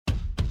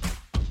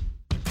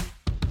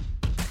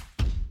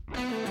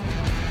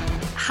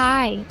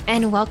Hi,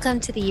 and welcome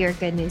to the Your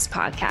Good News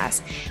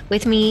podcast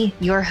with me,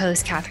 your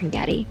host, Catherine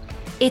Getty.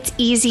 It's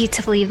easy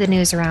to believe the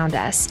news around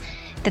us,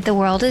 that the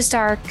world is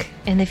dark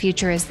and the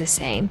future is the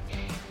same.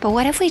 But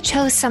what if we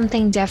chose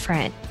something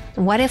different?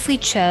 What if we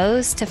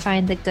chose to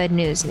find the good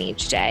news in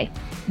each day?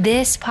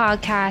 This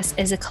podcast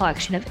is a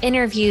collection of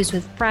interviews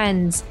with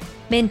friends,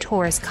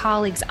 mentors,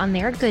 colleagues on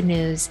their good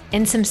news,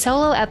 and some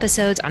solo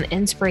episodes on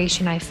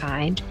inspiration I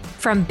find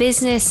from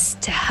business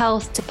to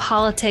health to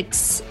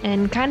politics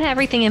and kind of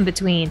everything in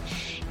between.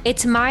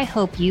 It's my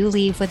hope you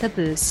leave with a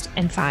boost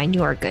and find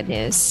your good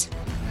news.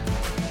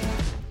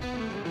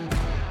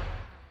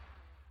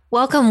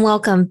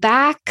 Welcome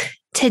back.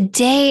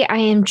 Today, I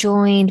am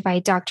joined by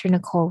Dr.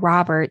 Nicole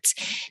Roberts.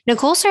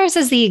 Nicole serves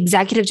as the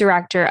executive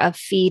director of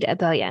Feed a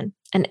Billion,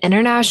 an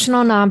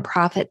international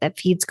nonprofit that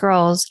feeds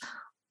girls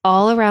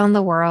all around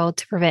the world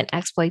to prevent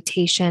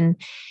exploitation,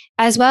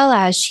 as well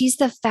as she's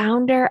the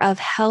founder of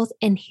Health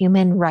and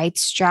Human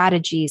Rights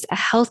Strategies, a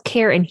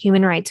healthcare and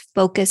human rights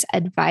focused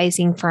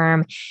advising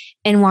firm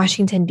in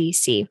Washington,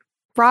 D.C.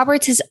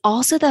 Roberts is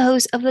also the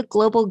host of the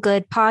Global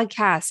Good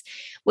podcast,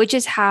 which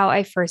is how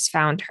I first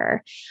found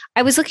her.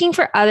 I was looking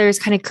for others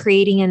kind of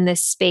creating in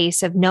this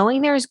space of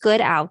knowing there's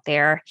good out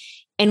there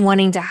and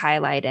wanting to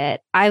highlight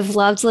it. I've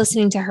loved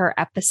listening to her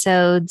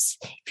episodes.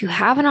 If you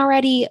haven't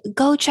already,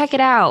 go check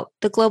it out,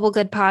 the Global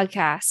Good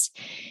podcast.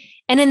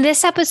 And in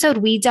this episode,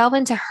 we delve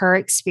into her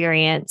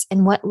experience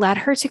and what led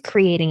her to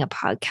creating a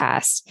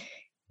podcast.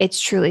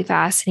 It's truly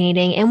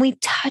fascinating. And we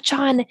touch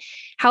on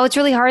how it's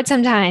really hard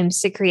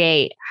sometimes to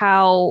create,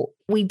 how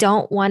we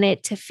don't want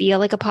it to feel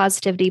like a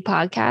positivity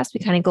podcast.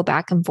 We kind of go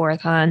back and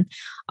forth on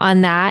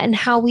that, and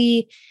how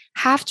we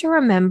have to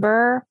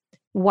remember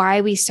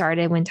why we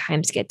started when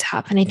times get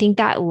tough. And I think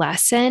that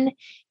lesson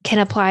can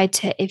apply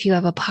to if you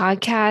have a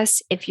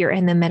podcast, if you're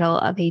in the middle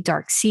of a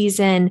dark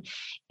season,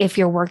 if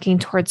you're working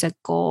towards a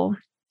goal.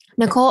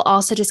 Nicole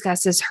also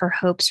discusses her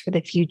hopes for the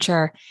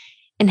future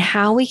and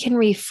how we can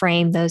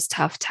reframe those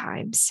tough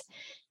times.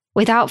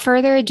 Without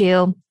further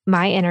ado,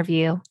 my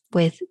interview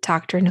with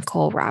Dr.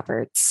 Nicole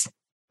Roberts.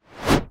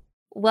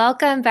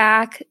 Welcome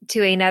back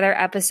to another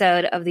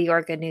episode of the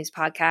Your Good News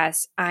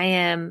podcast. I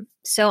am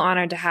so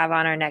honored to have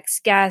on our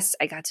next guest.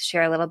 I got to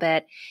share a little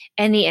bit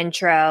in the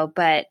intro,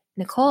 but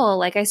Nicole,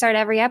 like I start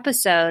every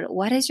episode,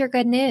 what is your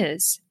good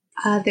news?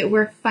 That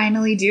we're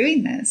finally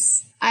doing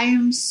this. I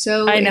am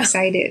so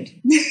excited.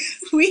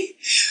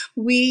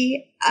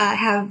 we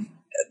have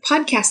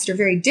podcasts that are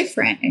very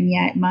different, and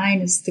yet mine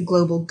is the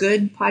Global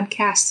Good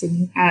podcast, and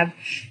you have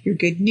your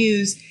good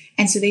news.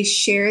 And so they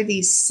share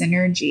these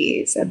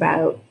synergies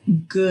about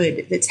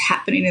good that's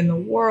happening in the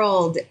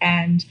world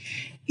and,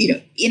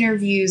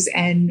 interviews.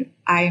 And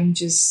I'm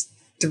just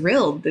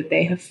thrilled that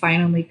they have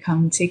finally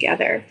come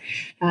together.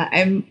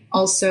 I'm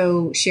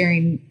also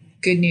sharing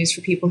good news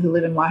for people who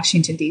live in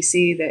Washington,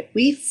 D.C., that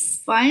we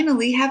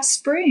finally have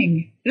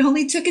spring. It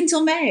only took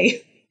until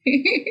May.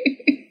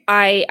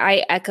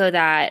 I echo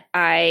that.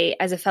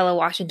 As a fellow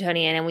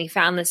Washingtonian, and we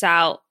found this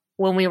out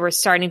when we were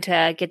starting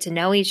to get to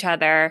know each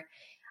other,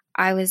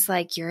 I was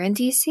like, you're in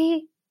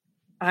DC?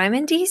 I'm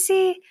in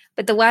DC?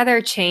 But the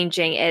weather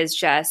changing is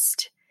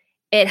just,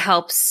 it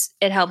helps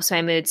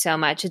my mood so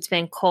much. It's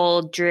been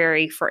cold,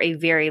 dreary for a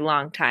very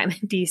long time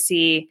in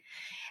DC.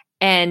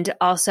 And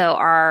also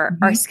our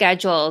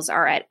schedules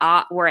were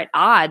at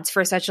odds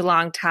for such a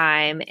long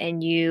time.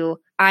 And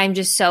I'm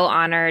just so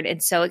honored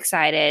and so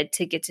excited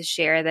to get to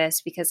share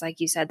this because, like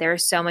you said, there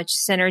is so much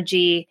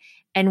synergy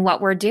in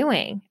what we're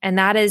doing. And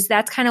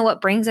that's kind of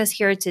what brings us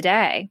here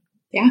today.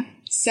 Yeah.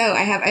 So I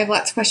have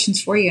lots of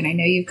questions for you, and I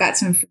know you've got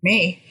some for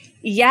me.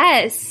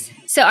 Yes.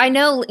 So I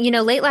know,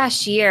 late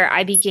last year,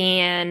 I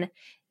began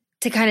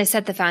to kind of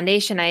set the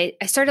foundation. I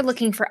started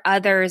looking for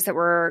others that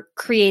were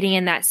creating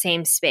in that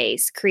same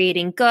space,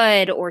 creating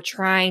good or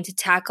trying to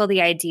tackle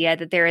the idea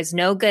that there is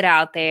no good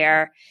out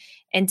there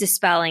and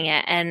dispelling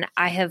it. And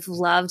I have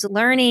loved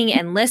learning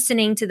and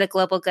listening to the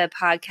Global Good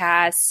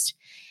podcast.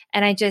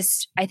 And I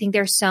think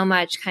there's so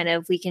much kind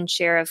of we can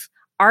share of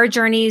our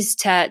journeys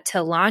to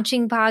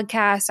launching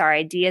podcasts, our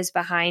ideas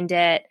behind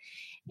it.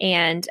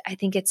 And I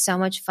think it's so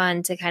much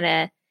fun to kind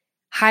of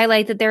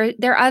highlight that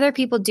there are other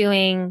people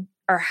doing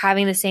or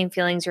having the same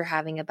feelings you're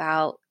having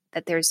about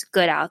that there's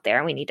good out there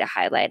and we need to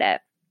highlight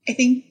it. I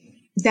think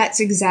that's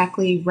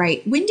exactly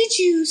right. When did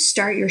you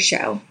start your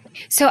show?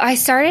 So I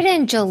started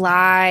in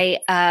July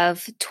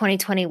of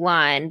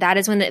 2021. That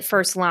is when it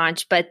first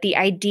launched. But the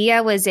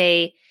idea was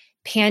a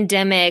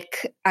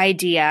pandemic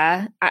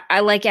idea. I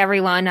like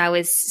everyone, I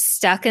was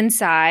stuck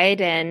inside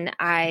and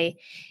I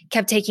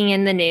kept taking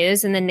in the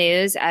news, and the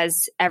news,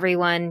 as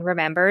everyone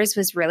remembers,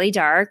 was really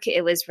dark.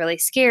 It was really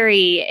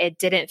scary. It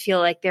didn't feel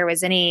like there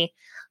was any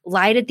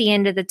light at the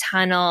end of the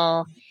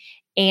tunnel.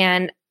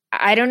 And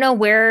I don't know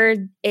where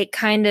it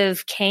kind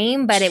of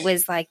came, but it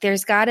was like,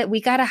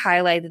 we got to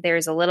highlight that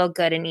there's a little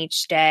good in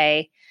each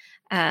day.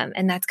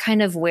 And that's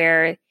kind of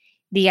where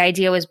the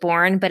idea was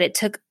born, but it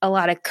took a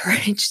lot of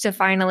courage to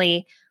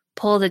finally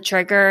pull the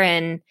trigger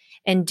and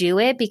do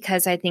it,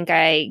 because I think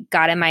I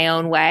got in my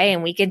own way,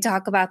 and we can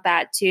talk about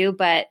that too.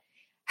 But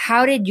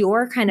how did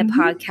your kind of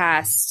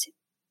podcast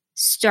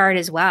start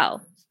as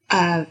well?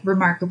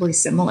 Remarkably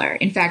similar.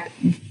 In fact,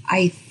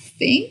 I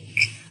think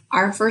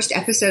our first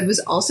episode was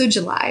also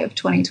July of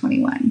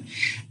 2021.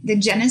 The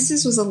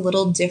genesis was a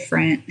little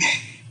different,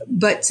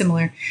 but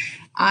similar.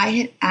 I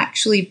had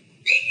actually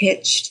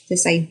pitched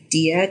this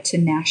idea to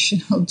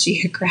National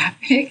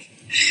Geographic.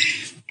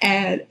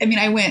 And I mean,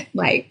 I went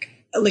like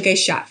I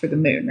shot for the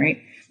moon,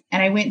 right?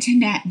 And I went to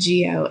Nat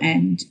Geo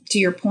and, to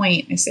your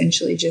point,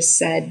 essentially just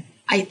said,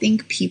 I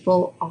think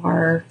people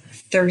are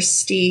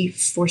thirsty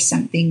for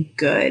something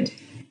good.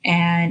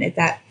 And at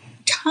that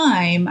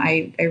time,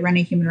 I run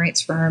a human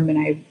rights firm and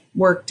I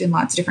worked in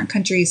lots of different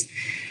countries.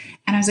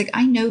 And I was like,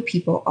 I know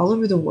people all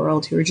over the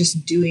world who are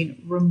just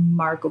doing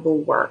remarkable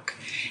work.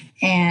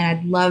 And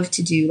I'd love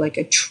to do like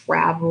a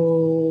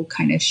travel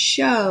kind of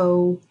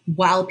show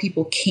while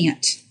people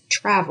can't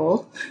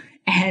travel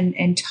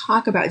and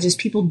talk about just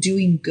people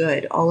doing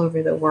good all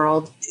over the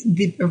world.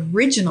 The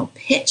original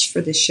pitch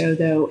for the show,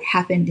 though,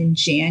 happened in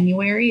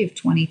January of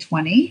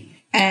 2020.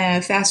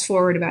 Fast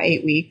forward about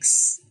 8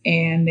 weeks,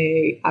 and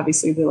the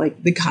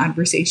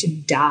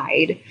conversation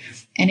died.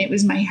 And it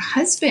was my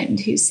husband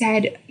who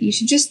said, you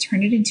should just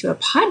turn it into a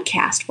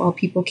podcast while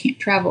people can't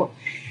travel.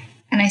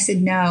 And I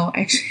said, no,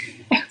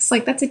 actually, I was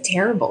like, that's a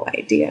terrible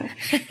idea.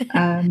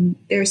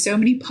 There are so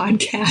many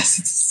podcasts,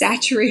 it's a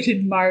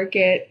saturated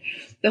market.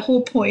 The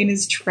whole point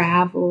is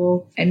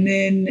travel. And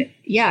then,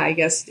 I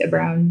guess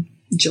around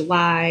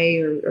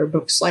July or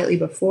slightly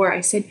before,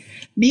 I said,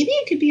 maybe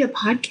it could be a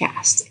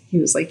podcast. He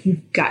was like,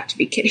 you've got to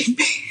be kidding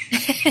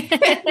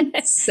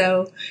me.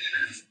 So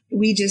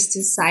we just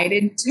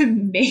decided to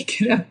make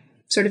it a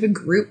sort of a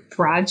group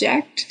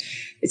project.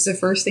 It's the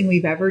first thing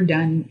we've ever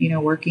done,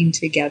 working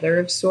together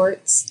of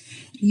sorts.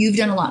 You've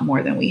done a lot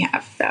more than we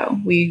have, though.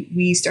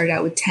 We started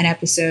out with 10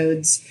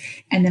 episodes,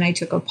 and then I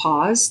took a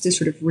pause to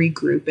sort of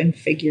regroup and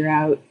figure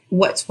out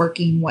what's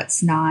working,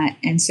 what's not.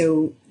 And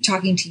so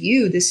talking to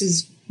you,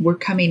 we're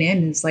coming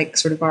in as like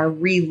sort of our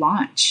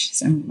relaunch.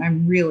 So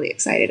I'm really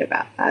excited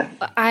about that.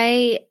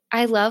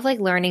 I love like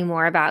learning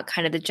more about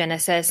kind of the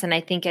genesis. And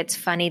I think it's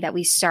funny that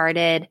we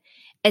started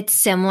at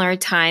similar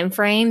time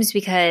frames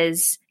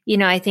because,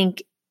 I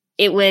think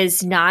it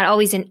was not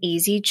always an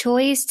easy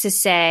choice to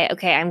say,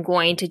 okay, I'm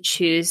going to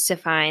choose to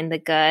find the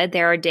good.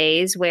 There are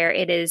days where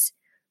it is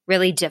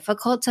really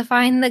difficult to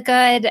find the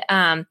good.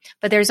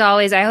 But I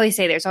always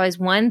say there's always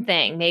one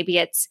thing. Maybe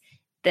it's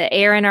the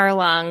air in our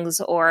lungs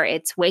or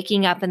it's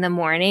waking up in the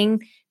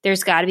morning.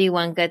 There's got to be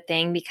one good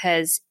thing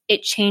because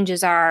it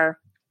changes the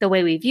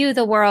way we view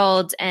the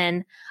world.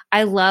 And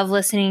I love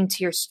listening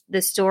to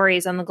the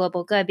stories on the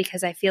global good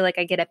because I feel like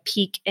I get a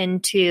peek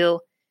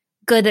into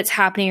good that's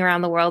happening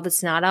around the world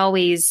that's not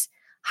always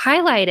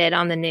highlighted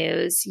on the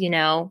news.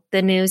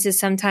 The news is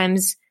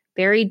sometimes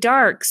very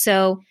dark.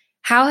 So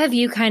how have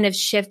you kind of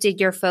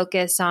shifted your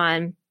focus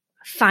on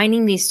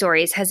finding these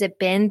stories? Has it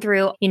been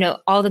through,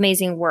 all the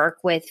amazing work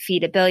with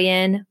Feed a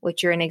Billion,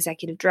 which you're an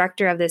executive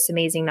director of this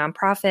amazing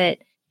nonprofit,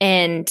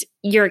 and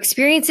your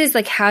experiences?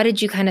 Like, how did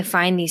you kind of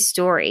find these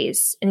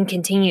stories and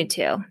continue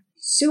to?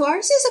 So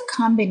ours is a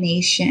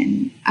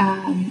combination.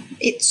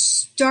 It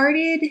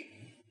started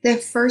the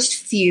first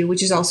few,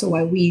 which is also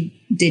why we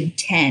did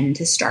 10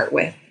 to start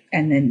with,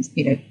 and then,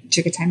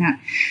 took a time out.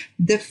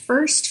 The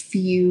first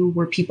few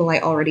were people I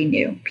already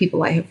knew,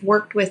 people I have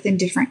worked with in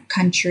different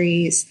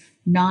countries,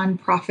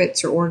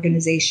 nonprofits or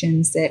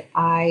organizations that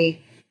I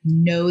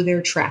know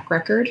their track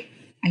record.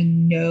 I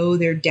know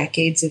their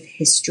decades of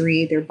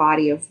history, their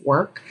body of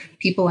work,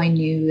 people I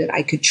knew that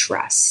I could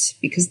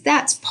trust, because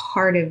that's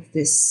part of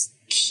this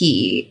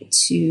key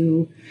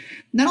to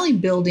not only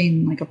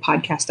building like a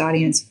podcast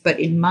audience, but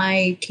in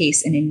my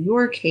case and in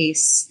your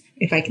case,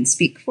 if I can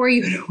speak for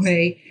you in a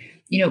way,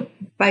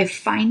 by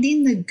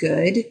finding the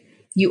good,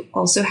 you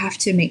also have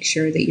to make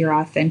sure that you're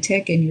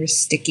authentic and you're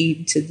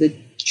sticking to the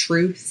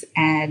truth.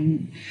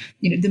 And,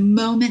 the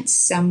moment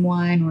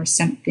someone or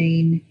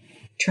something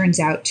turns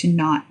out to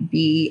not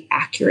be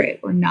accurate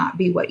or not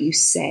be what you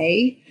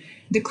say,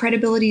 the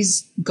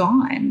credibility's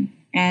gone.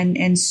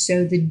 And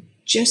so the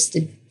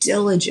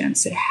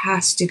diligence that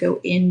has to go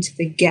into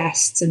the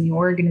guests and the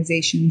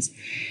organizations,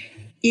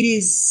 it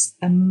is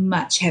a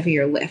much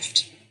heavier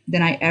lift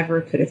than I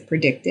ever could have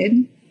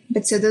predicted.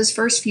 But so those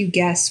first few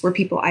guests were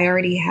people I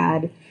already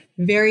had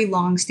very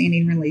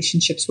long-standing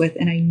relationships with,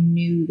 and I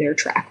knew their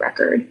track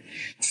record.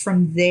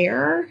 From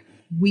there,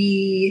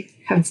 we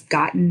have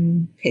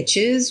gotten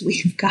pitches.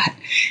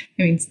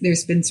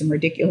 There's been some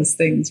ridiculous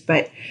things,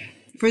 but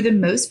for the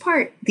most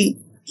part, the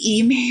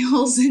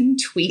emails and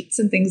tweets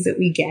and things that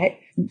we get,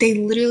 they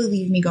literally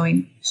leave me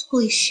going,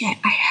 holy shit,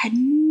 I had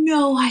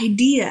no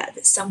idea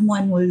that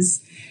someone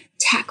was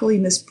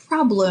tackling this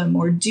problem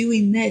or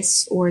doing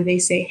this. Or they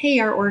say, hey,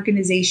 our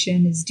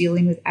organization is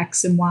dealing with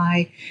X and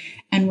Y,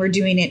 and we're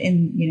doing it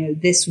in,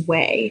 this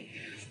way.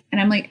 And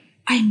I'm like,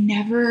 I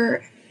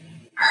never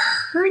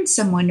heard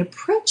someone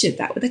approach it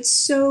that way. That's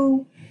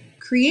so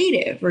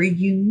creative or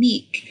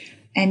unique.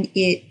 And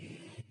it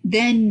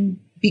then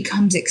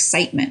becomes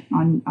excitement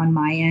on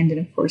my end. And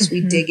of course,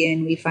 we dig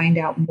in, we find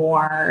out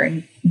more.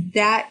 And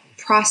that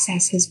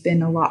process has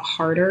been a lot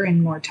harder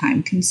and more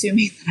time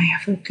consuming than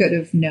I ever could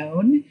have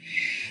known.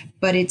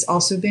 But it's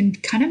also been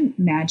kind of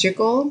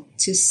magical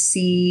to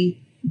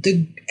see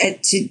to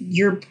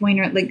your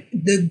point, like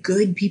the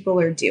good people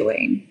are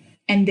doing,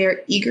 and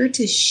they're eager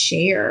to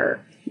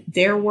share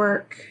their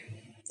work,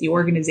 the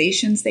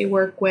organizations they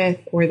work with,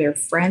 or their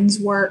friends'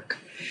 work.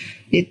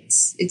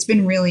 It's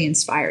been really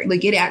inspiring.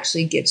 Like, it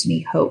actually gives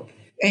me hope.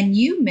 And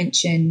you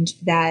mentioned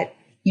that,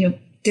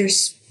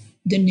 there's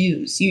the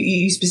news.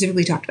 You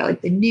specifically talked about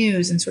like the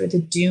news and sort of the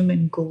doom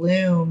and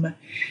gloom.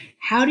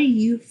 How do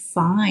you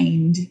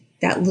find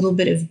that little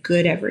bit of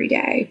good every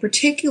day,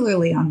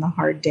 particularly on the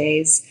hard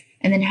days?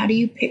 And then how do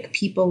you pick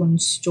people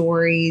and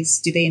stories?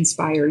 Do they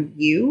inspire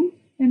you,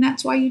 and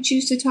that's why you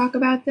choose to talk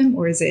about them?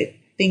 Or is it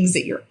things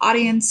that your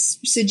audience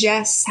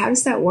suggests? How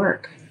does that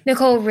work?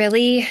 Nicole,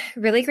 really,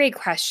 really great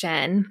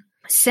question.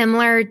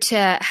 Similar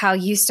to how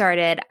you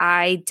started,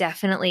 I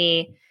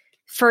definitely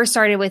first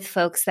started with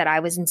folks that I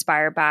was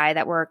inspired by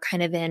that were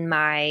kind of in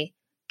my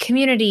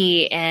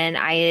community and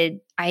I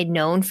had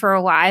known for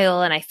a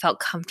while and I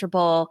felt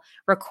comfortable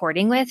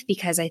recording with,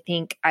 because I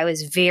think I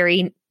was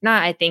very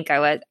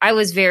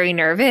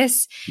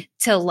nervous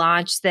to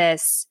launch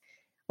this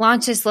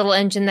little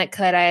engine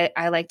that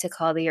I like to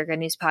call the Your Good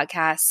News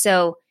podcast.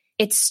 So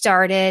it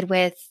started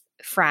with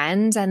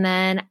friends, and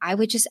then I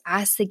would just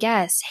ask the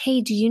guests,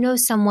 hey, do you know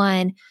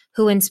someone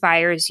who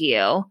inspires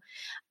you?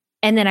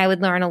 And then I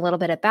would learn a little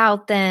bit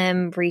about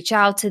them, reach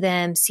out to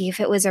them, see if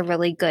it was a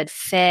really good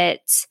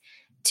fit.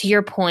 To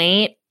your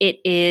point, it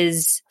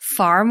is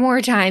far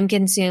more time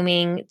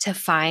consuming to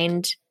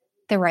find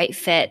the right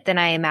fit than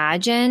I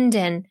imagined.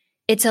 And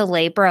it's a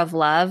labor of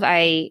love.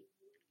 I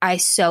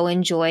so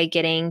enjoy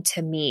getting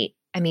to meet.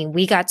 I mean,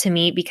 we got to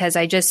meet because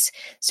I just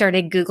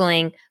started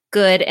Googling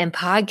good and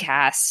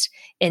podcast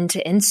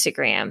into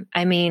Instagram.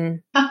 I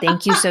mean,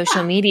 thank you,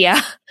 social media,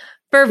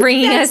 for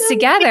bringing us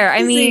together.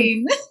 I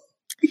mean,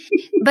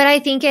 but I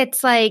think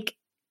it's like,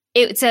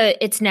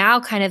 it's now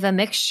kind of a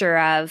mixture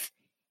of,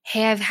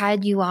 hey, I've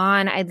had you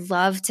on. I'd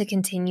love to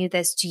continue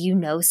this. Do you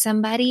know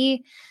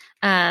somebody?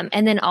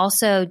 And then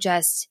also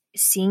just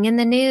seeing in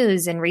the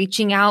news and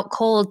reaching out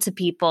cold to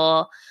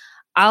people.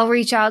 I'll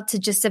reach out to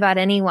just about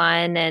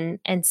anyone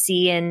and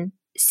see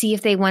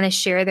if they want to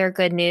share their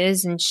good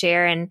news and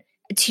share. And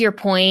to your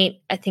point,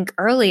 I think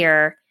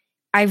earlier,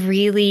 I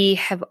really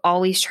have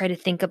always tried to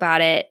think about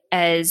it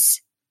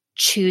as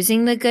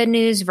choosing the good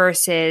news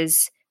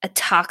versus a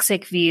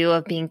toxic view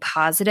of being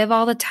positive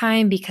all the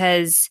time,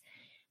 because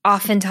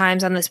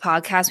oftentimes on this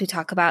podcast, we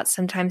talk about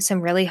sometimes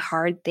some really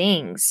hard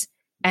things.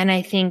 And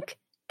I think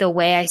the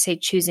way I say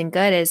choosing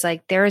good is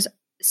like, there's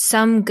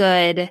some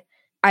good.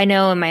 I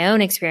know in my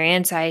own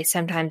experience, I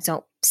sometimes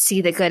don't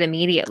see the good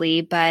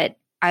immediately, but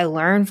I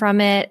learn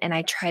from it and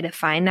I try to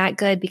find that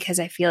good, because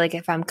I feel like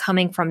if I'm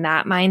coming from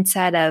that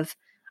mindset of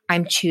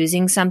I'm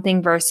choosing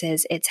something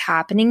versus it's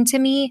happening to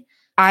me,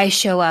 I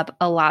show up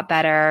a lot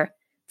better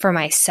for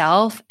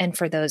myself and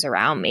for those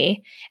around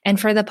me and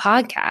for the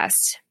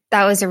podcast.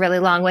 That was a really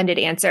long-winded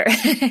answer.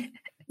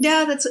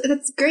 No,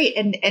 that's great.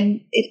 And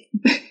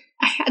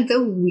I had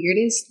the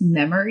weirdest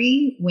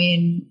memory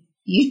when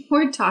you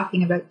were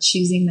talking about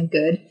choosing the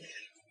good.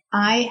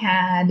 I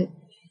had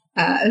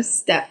a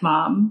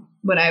stepmom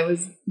when I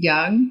was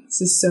young.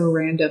 This is so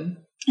random.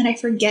 And I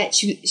forget,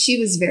 she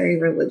was very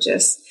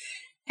religious.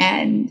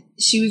 And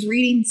she was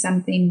reading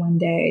something one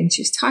day and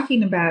she was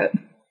talking about,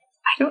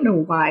 I don't know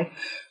why,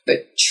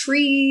 but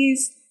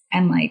trees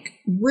and like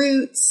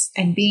roots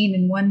and being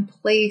in one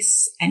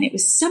place. And it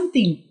was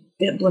something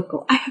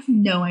biblical. I have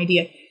no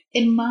idea.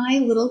 In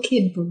my little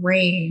kid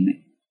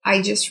brain,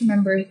 I just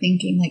remember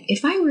thinking, like,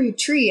 if I were a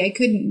tree, I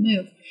couldn't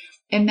move.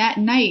 And that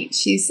night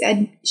she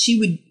said she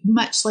would,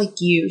 much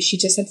like you, she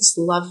just had this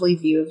lovely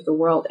view of the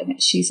world.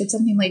 And she said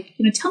something like,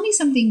 tell me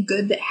something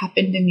good that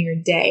happened in your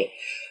day.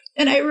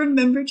 And I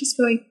remember just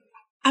going,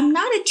 I'm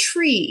not a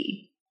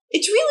tree.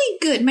 It's really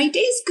good. My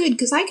day's good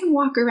because I can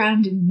walk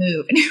around and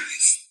move.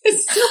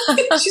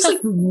 And she's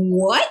like,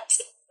 what?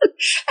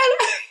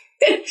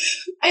 And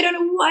I don't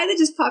know why that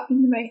just popped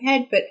into my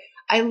head, but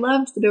I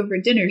loved that over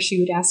dinner she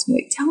would ask me,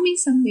 like, tell me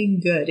something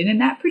good. And in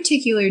that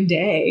particular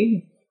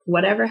day,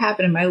 whatever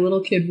happened in my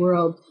little kid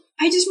world,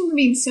 I just remember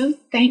being so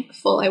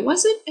thankful I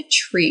wasn't a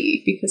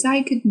tree because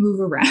I could move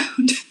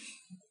around.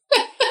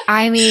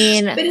 I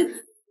mean, but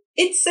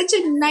it's such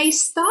a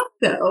nice thought,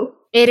 though.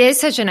 It is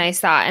such a nice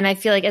thought. And I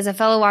feel like as a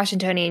fellow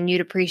Washingtonian,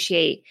 you'd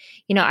appreciate,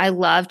 I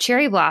love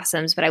cherry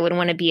blossoms, but I wouldn't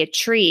want to be a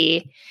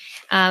tree.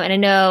 And I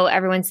know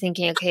everyone's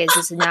thinking, okay, is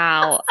this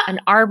now an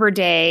Arbor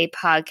Day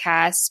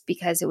podcast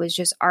because it was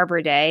just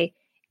Arbor Day?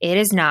 It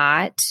is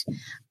not.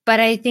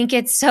 But I think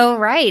it's so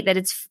right that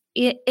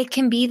it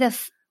can be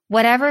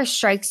whatever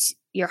strikes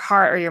your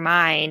heart or your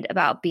mind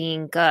about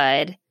being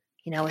good,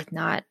 with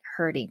not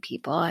hurting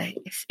people.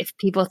 If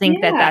people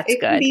think that's good. It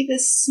can be the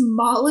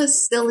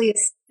smallest,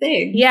 silliest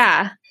thing.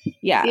 Yeah.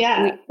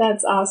 Yeah,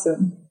 that's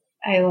awesome.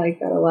 I like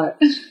that a lot.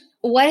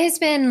 What has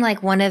been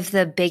like one of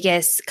the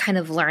biggest kind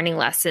of learning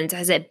lessons?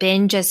 Has it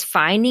been just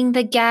finding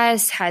the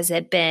guests? Has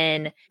it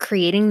been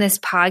creating this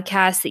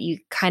podcast that you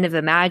kind of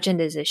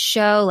imagined as a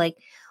show? Like,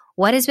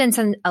 what has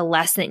been a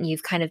lesson that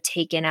you've kind of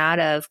taken out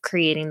of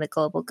creating the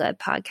Global Good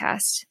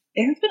podcast?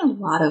 There have been a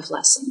lot of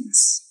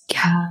lessons.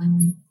 Yeah.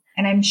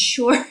 And I'm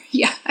sure,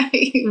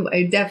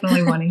 I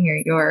definitely want to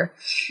hear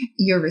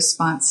your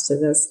response to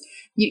this.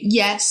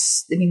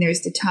 Yes, I mean,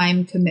 there's the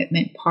time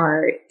commitment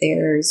part.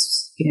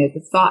 There's,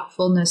 the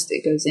thoughtfulness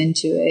that goes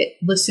into it.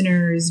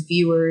 Listeners,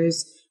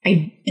 viewers,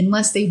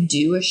 unless they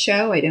do a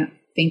show, I don't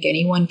think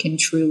anyone can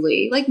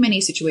truly, like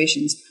many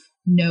situations,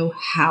 know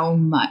how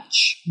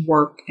much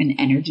work and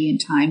energy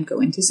and time go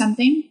into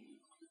something.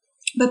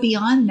 But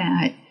beyond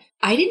that,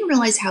 I didn't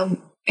realize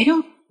I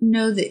don't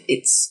know that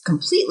it's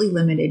completely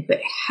limited,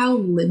 but how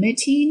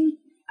limiting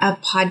a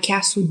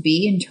podcast would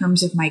be in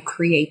terms of my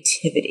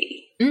creativity.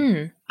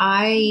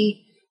 I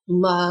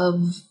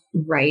love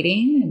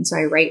writing. And so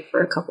I write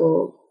for a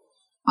couple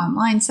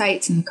online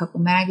sites and a couple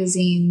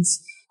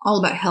magazines, all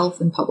about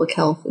health and public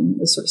health and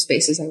the sort of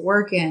spaces I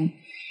work in.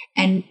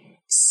 And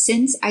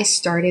since I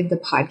started the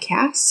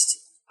podcast,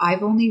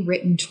 I've only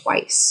written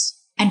twice.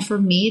 And for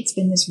me, it's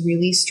been this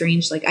really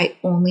strange, like I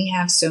only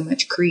have so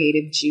much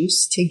creative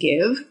juice to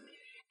give.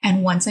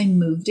 And once I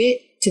moved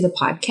it to the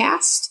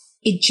podcast,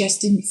 it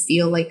just didn't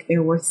feel like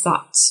there were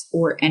thoughts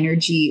or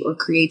energy or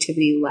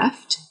creativity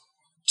left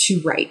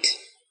to write.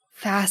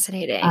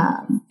 Fascinating.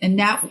 And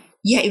that,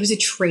 it was a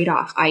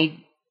trade-off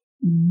I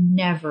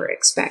never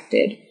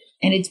expected.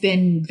 And it's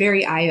been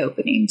very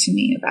eye-opening to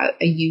me about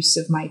a use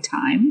of my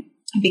time,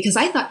 because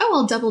I thought,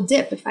 I'll double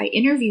dip. If I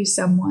interview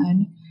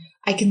someone,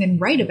 I can then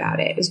write about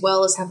it as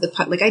well as have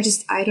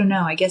I don't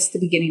know. I guess at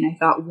the beginning I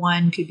thought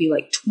one could be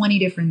like 20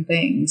 different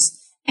things.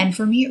 And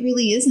for me, it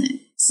really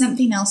isn't.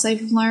 Something else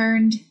I've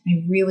learned,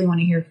 I really want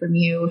to hear from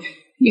you,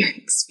 your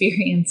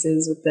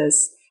experiences with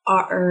this,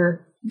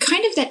 are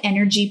kind of that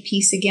energy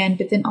piece again,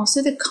 but then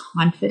also the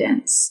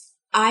confidence.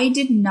 I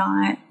did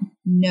not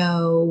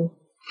know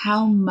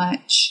how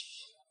much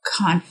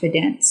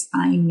confidence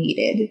I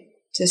needed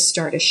to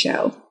start a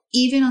show,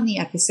 even on the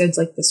episodes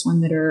like this one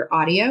that are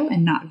audio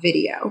and not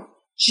video.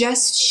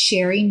 Just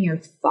sharing your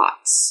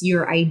thoughts,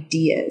 your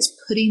ideas,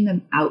 putting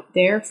them out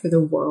there for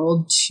the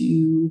world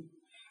to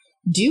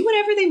do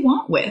whatever they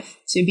want with,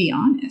 to be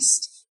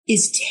honest,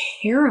 is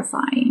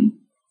terrifying.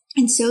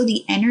 And so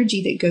the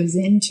energy that goes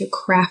into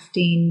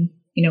crafting,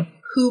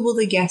 who will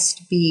the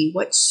guest be?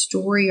 What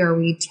story are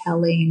we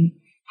telling?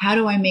 How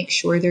do I make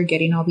sure they're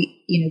getting all the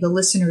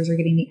listeners are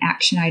getting the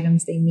action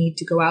items they need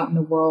to go out in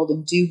the world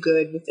and do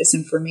good with this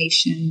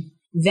information?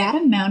 That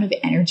amount of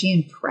energy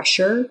and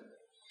pressure,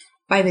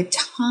 by the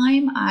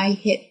time I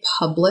hit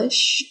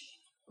publish,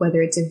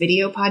 whether it's a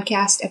video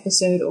podcast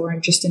episode or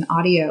just an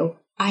audio,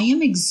 I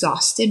am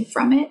exhausted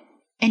from it.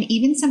 And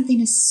even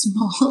something as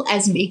small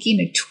as making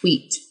a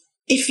tweet,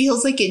 it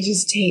feels like it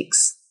just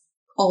takes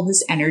all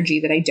this energy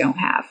that I don't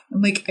have.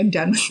 I'm like, I'm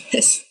done with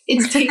this.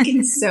 It's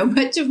taken so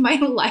much of my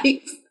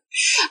life.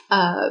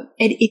 And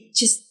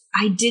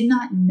I did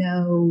not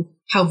know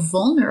how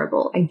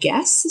vulnerable, I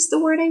guess is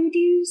the word I would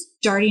use,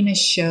 starting a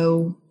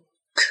show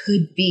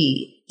could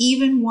be,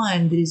 even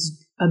one that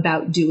is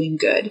about doing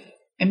good.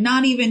 I'm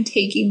not even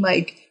taking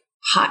like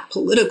hot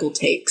political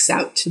takes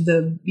out to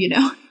the,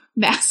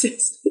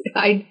 masses.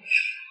 I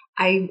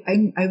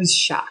was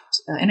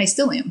shocked, and I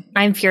still am.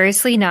 I'm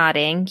furiously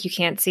nodding. You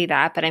can't see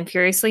that, but I'm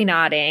furiously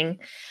nodding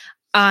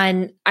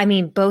on,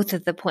 both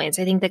of the points.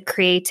 I think the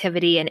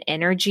creativity and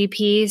energy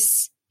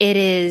piece, it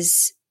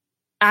is,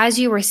 as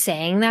you were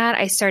saying that,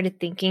 I started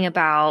thinking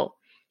about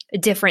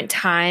different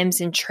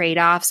times and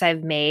trade-offs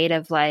I've made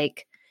of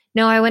like,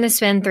 no, I want to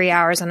spend 3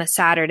 hours on a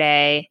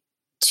Saturday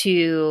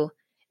to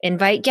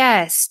invite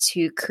guests,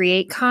 to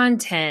create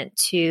content,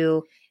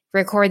 to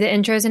record the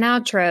intros and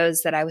outros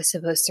that I was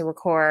supposed to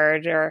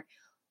record, or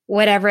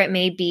whatever it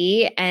may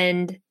be.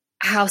 And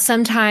how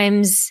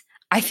sometimes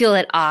I feel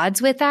at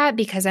odds with that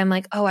because I'm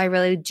like, oh, I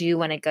really do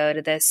want to go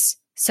to this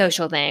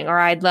social thing, or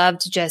I'd love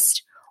to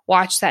just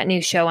watch that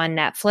new show on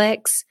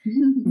Netflix.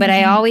 But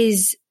I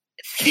always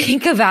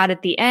think about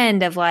at the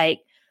end of like,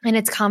 and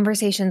it's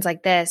conversations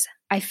like this,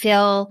 I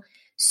feel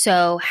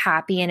so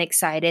happy and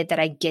excited that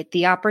I get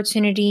the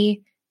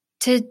opportunity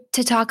to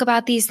talk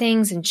about these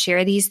things and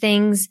share these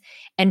things,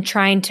 and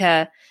trying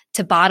to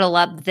bottle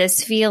up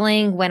this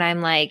feeling when I'm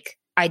like,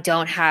 I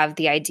don't have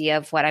the idea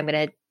of what I'm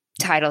going to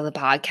title the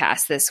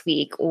podcast this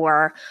week,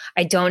 or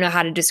I don't know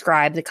how to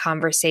describe the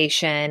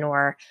conversation,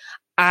 or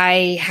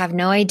I have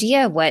no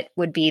idea what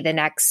would be the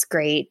next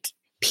great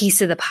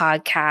piece of the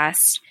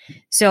podcast.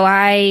 So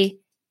I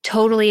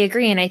totally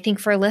agree. And I think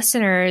for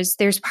listeners,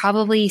 there's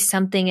probably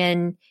something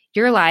in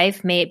your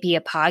life, may it be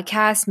a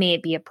podcast, may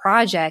it be a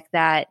project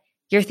that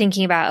you're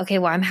thinking about, okay,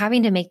 well, I'm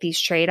having to make these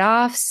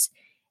trade-offs.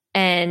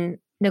 And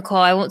Nicole,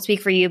 I won't speak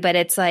for you, but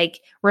it's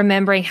like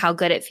remembering how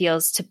good it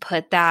feels to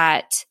put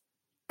that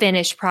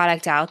finished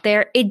product out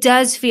there. It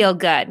does feel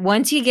good.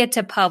 Once you get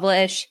to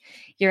publish,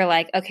 you're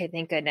like, okay,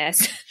 thank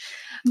goodness.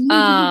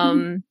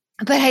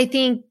 But I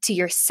think to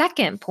your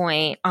second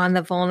point on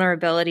the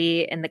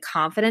vulnerability and the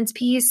confidence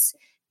piece,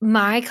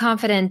 my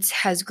confidence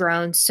has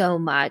grown so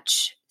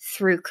much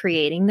through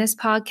creating this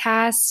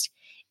podcast.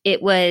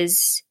 It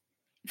was,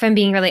 if I'm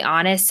being really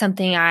honest,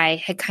 something I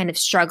had kind of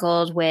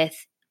struggled with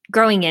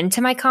growing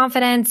into my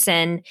confidence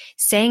and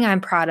saying I'm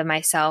proud of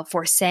myself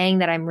or saying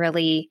that I'm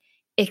really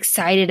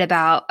excited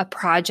about a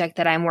project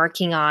that I'm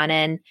working on.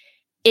 And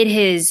it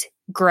has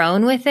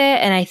grown with it.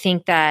 And I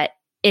think that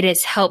it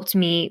has helped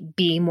me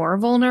be more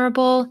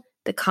vulnerable,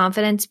 the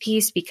confidence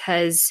piece,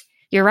 because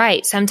you're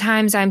right.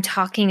 Sometimes I'm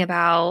talking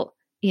about,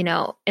 in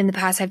the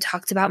past, I've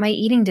talked about my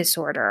eating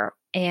disorder.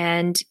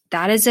 And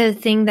that is a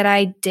thing that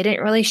I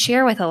didn't really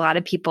share with a lot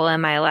of people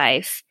in my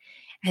life.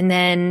 And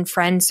then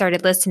friends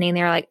started listening.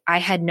 They were like, I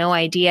had no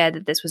idea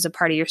that this was a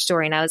part of your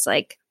story. And I was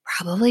like,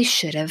 probably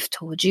should have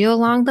told you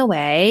along the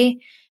way.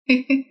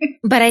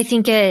 But I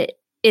think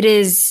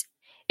it's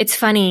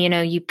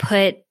funny, you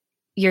put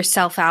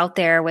yourself out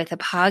there with a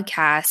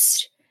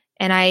podcast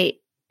and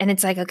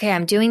it's like, okay,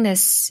 I'm doing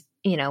this,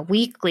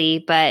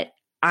 weekly, but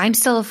I'm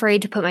still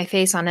afraid to put my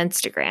face on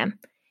Instagram.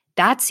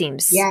 That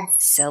seems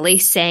silly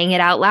saying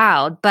it out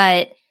loud,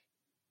 but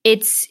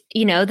it's,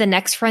 the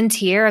next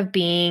frontier of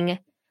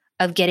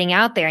getting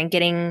out there and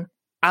getting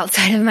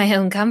outside of my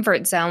own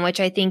comfort zone, which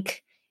I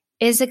think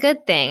is a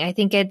good thing. I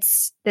think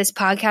this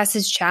podcast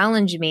has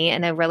challenged me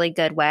in a really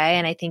good way.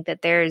 And I think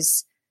that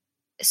there's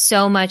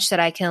so much that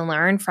I can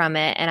learn from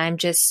it. And I'm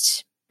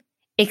just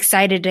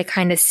excited to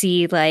kind of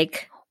see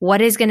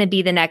what is going to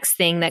be the next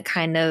thing that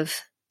kind of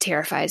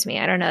terrifies me.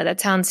 I don't know.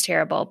 That sounds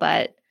terrible,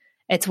 but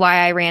it's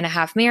why I ran a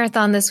half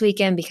marathon this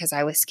weekend, because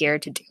I was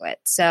scared to do it.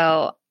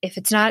 So if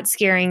it's not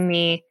scaring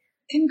me,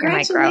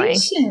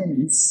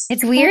 congratulations.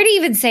 It's weird to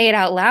even say it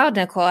out loud,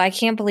 Nicole. I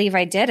can't believe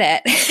I did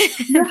it.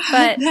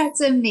 But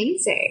that's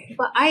amazing.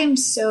 Well, I am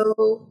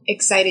so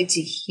excited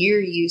to hear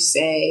you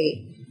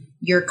say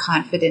your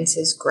confidence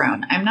has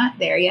grown. I'm not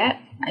there yet.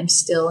 I'm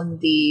still in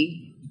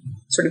the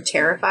sort of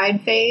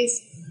terrified phase.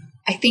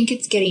 I think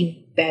it's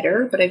getting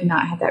better, but I've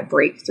not had that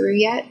breakthrough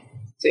yet.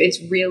 So it's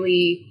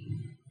really,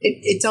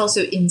 it's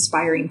also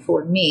inspiring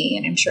for me,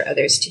 and I'm sure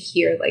others, to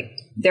hear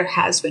there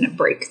has been a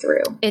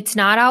breakthrough. It's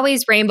not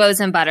always rainbows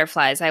and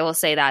butterflies. I will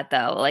say that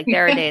though.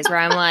 There are days where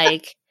I'm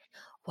like,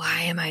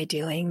 why am I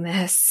doing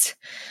this?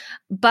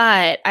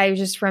 But I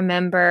just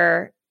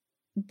remember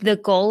the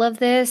goal of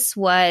this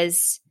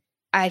was,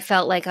 I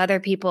felt like other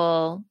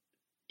people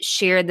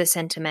shared the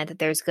sentiment that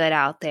there's good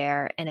out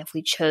there. And if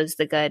we chose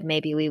the good,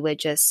 maybe we would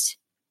just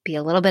be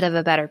a little bit of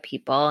a better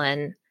people.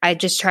 And I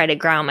just try to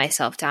ground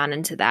myself down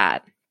into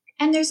that.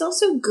 And there's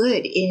also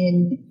good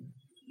in,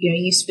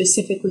 you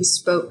specifically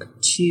spoke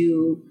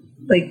to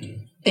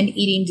an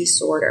eating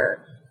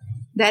disorder.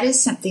 That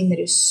is something that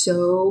is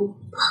so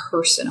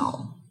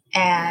personal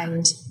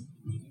and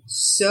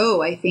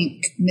so, I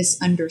think,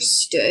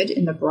 misunderstood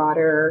in the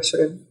broader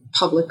sort of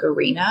public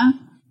arena.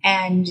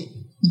 And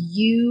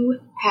you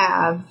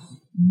have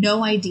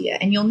no idea,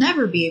 and you'll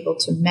never be able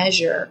to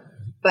measure,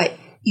 but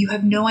you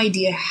have no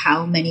idea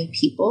how many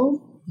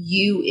people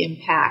you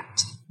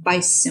impact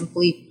by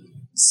simply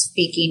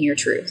speaking your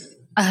truth.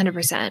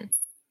 100%.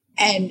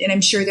 And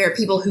I'm sure there are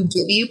people who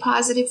give you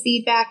positive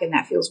feedback, and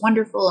that feels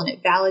wonderful and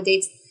it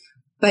validates.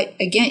 But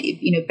again,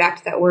 back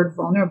to that word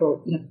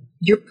vulnerable,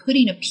 you're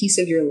putting a piece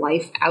of your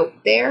life out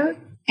there,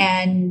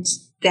 and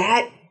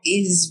that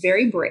is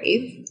very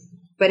brave.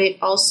 But it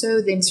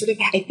also then sort of,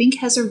 I think,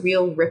 has a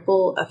real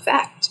ripple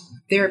effect.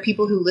 There are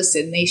people who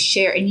listen, they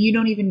share, and you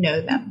don't even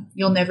know them.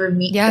 You'll never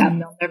meet them.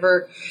 They'll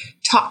never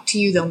talk to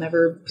you. They'll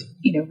never,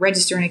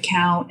 register an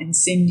account and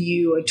send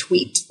you a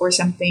tweet or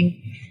something,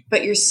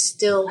 but you're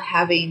still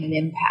having an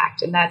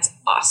impact, and that's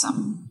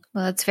awesome.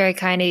 Well, that's very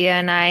kind of you.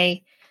 And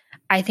I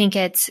think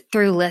it's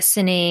through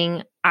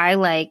listening.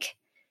 I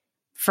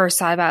first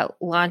thought about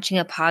launching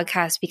a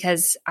podcast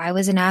because I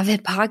was an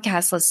avid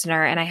podcast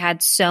listener and I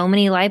had so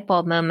many light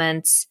bulb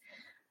moments.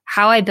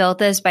 How I Built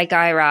This by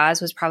Guy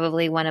Raz was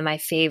probably one of my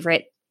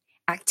favorite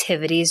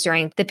activities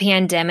during the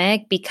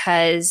pandemic,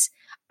 because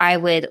I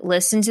would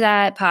listen to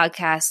that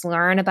podcast,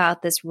 learn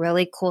about this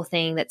really cool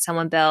thing that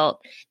someone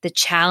built, the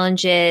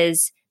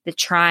challenges, the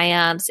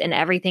triumphs, and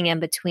everything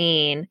in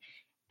between.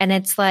 And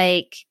it's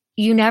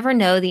you never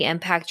know the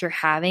impact you're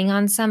having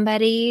on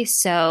somebody.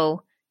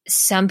 So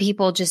some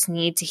people just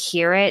need to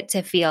hear it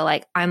to feel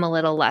like I'm a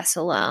little less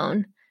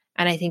alone.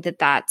 And I think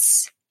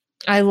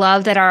I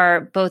love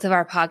that both of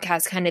our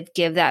podcasts kind of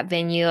give that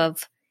venue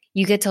of,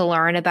 you get to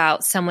learn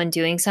about someone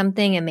doing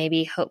something, and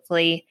maybe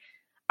hopefully,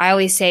 I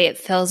always say it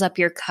fills up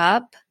your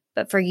cup,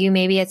 but for you,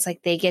 maybe it's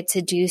they get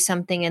to do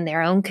something in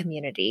their own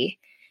community.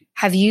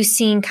 Have you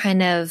seen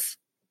kind of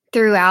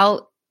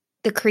throughout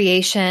the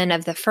creation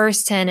of the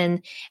first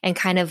 10 and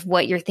kind of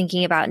what you're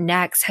thinking about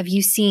next, have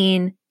you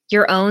seen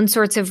your own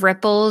sorts of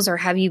ripples, or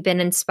have you been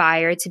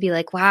inspired to be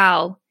like,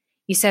 wow,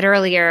 you said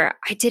earlier,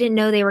 I didn't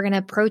know they were going to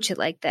approach it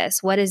like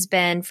this. What has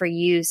been for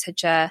you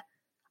such a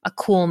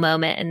cool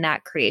moment in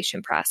that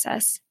creation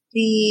process?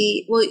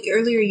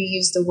 Earlier you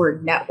used the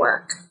word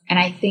network, and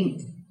I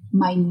think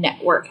my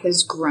network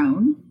has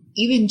grown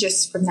even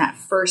just from that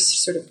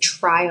first sort of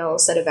trial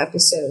set of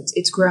episodes,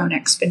 it's grown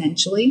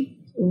exponentially.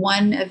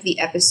 One of the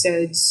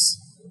episodes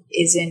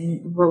is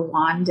in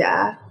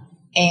Rwanda,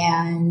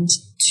 and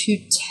to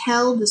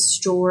tell the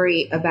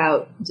story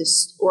about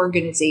this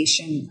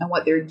organization and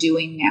what they're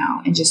doing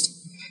now, and just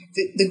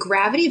the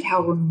gravity of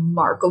how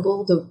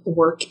remarkable the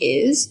work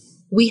is,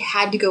 we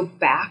had to go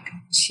back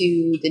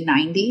to the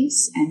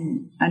 90s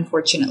and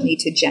unfortunately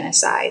to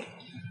genocide,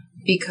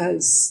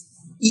 because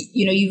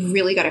you've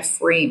really got to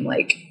frame,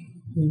 like,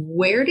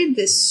 where did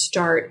this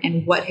start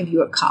and what have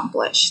you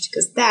accomplished?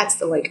 Because that's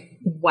the, like,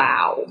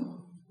 wow.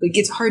 It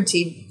gets hard to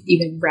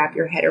even wrap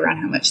your head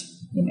around how much,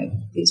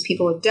 these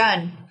people have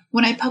done.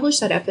 When I published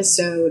that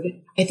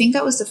episode, I think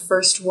that was the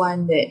first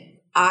one that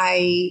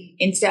I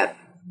ended up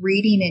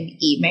reading an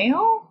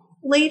email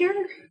later,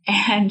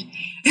 and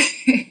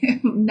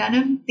none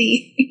of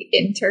the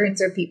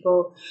interns or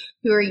people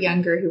who are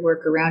younger who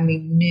work around me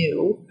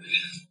knew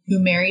who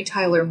Mary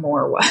Tyler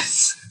Moore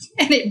was.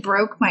 And it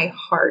broke my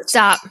heart.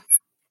 Stop.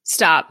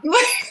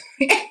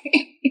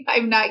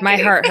 I'm not My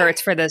kidding. heart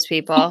hurts for those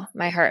people.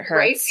 My heart hurts.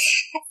 Right?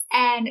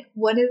 And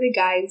one of the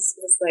guys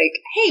was like,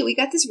 hey, we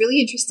got this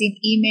really interesting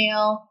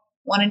email.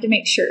 Wanted to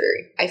make sure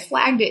I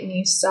flagged it and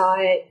you saw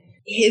it.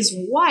 His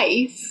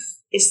wife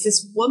is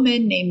this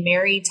woman named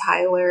Mary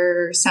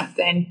Tyler or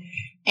something.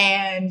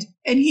 And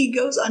he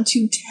goes on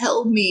to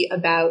tell me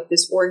about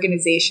this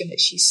organization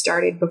that she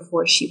started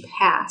before she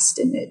passed,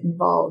 and it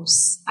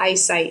involves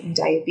eyesight and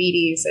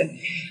diabetes. And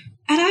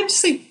I'm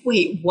just like,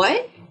 wait,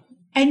 what?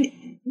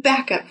 And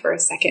back up for a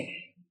second.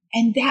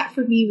 And that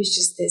for me was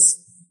just this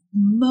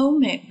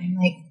moment when,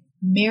 like,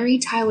 Mary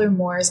Tyler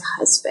Moore's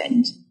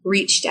husband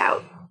reached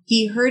out.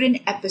 He heard an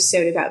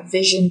episode about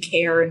vision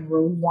care in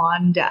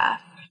Rwanda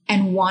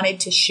and wanted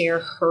to share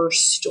her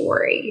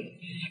story.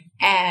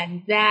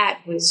 And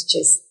that was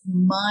just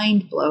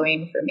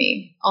mind-blowing for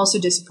me. Also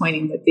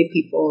disappointing that the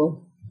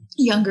people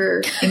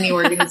younger in the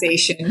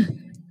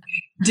organization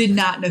did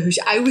not know who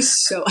I'm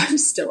still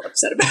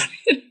upset about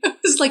it. I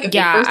was like,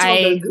 okay, first of all,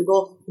 go to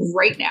Google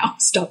right now,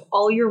 stop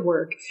all your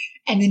work,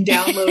 and then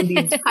download the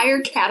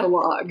entire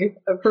catalog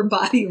of her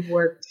body of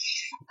work.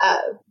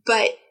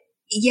 But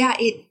yeah,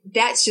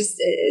 that's just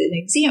an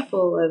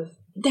example of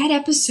that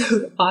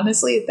episode.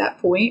 Honestly, at that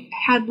point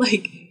had,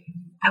 like,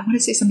 I want to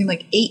say something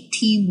like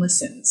 18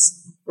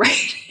 listens,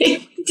 right?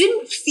 It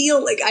didn't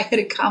feel like I had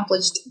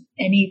accomplished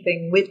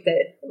anything with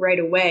it right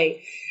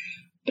away.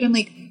 But I'm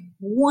like,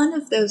 one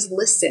of those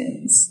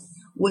listens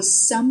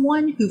was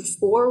someone who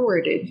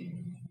forwarded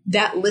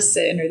that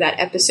listen or that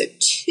episode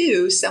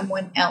to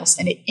someone else,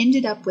 and it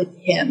ended up with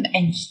him,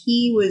 and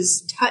he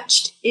was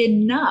touched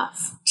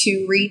enough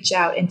to reach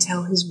out and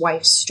tell his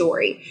wife's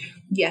story.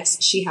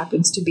 Yes, she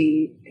happens to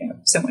be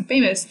someone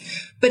famous,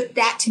 but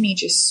that to me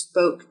just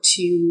spoke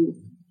to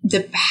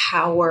the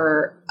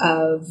power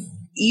of,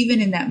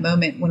 even in that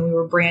moment when we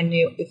were brand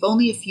new, if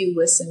only a few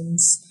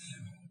listens,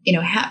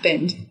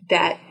 happened,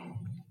 that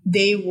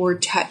they were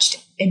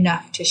touched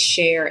enough to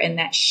share, and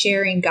that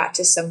sharing got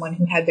to someone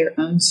who had their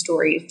own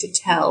story to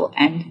tell.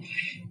 And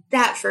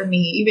that for me,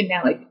 even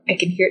now, like, I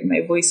can hear it in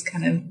my voice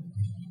kind of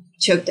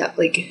choked up.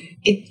 Like,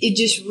 it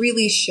just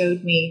really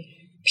showed me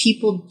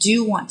people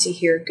do want to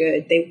hear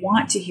good. They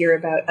want to hear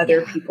about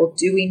other people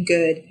doing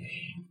good,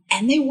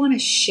 and they want to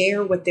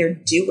share what they're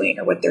doing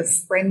or what their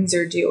friends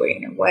are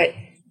doing or what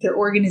their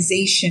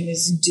organization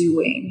is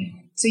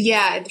doing. So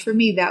yeah, for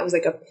me, that was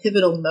like a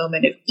pivotal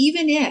moment of,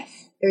 even if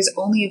there's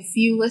only a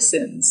few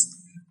listens,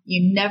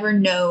 you never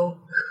know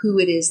who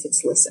it is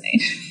that's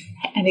listening.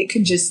 And it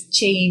could just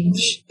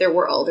change their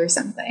world or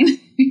something.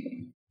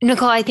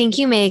 Nicole, I think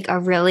you make a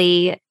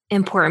really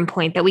important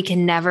point that we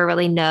can never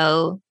really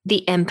know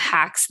the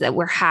impacts that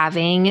we're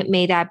having,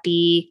 may that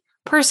be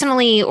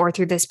personally or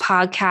through this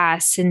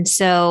podcast. And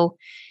so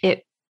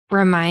it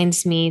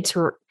reminds me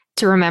to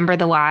remember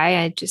the why.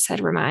 I just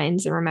said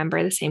reminds and remember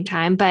at the same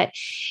time. But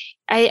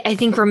I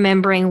think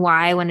remembering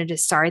why I wanted to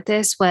start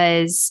this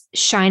was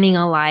shining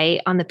a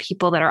light on the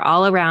people that are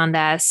all around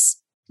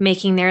us,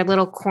 making their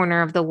little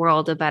corner of the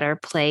world a better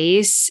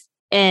place.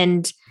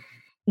 And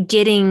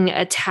getting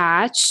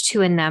attached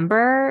to a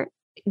number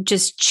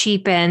just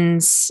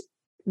cheapens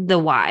the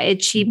why. It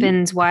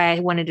cheapens why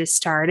I wanted to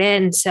start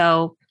it. And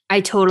so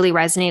I totally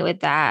resonate with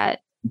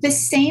that. The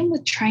same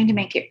with trying to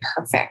make it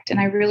perfect. And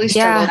I really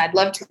struggle. And I'd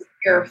love to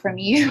hear from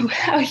you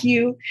how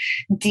you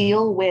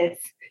deal with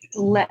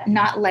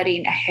not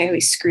letting, I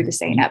always screw the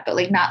saying up, but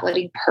like not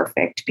letting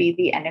perfect be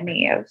the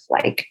enemy of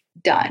like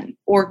done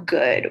or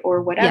good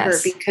or whatever.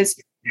 Yes.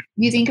 Because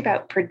you think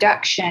about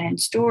production and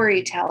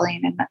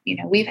storytelling,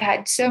 and we've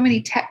had so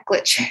many tech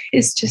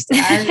glitches just in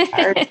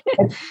our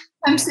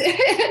I'm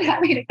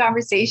having a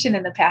conversation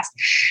in the past.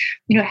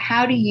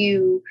 How do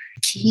you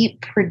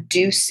keep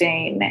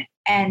producing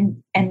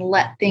and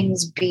let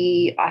things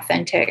be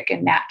authentic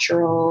and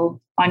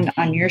natural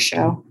on your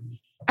show?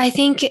 I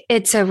think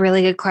it's a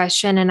really good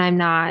question, and I'm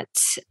not,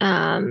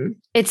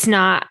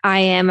 I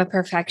am a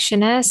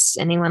perfectionist.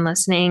 Anyone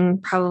listening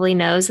probably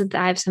knows that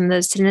I have some of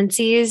those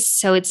tendencies.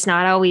 So it's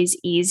not always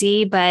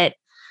easy, but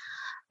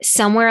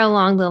somewhere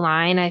along the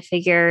line, I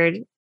figured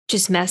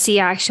just messy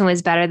action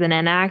was better than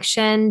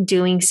inaction.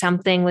 Doing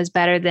something was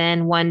better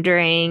than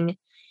wondering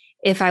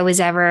if I was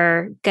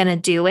ever going to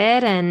do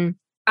it. And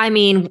I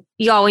mean,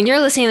 y'all, when you're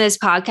listening to this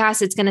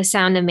podcast, it's going to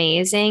sound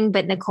amazing,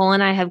 but Nicole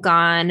and I have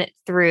gone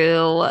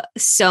through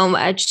so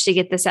much to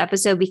get this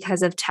episode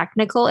because of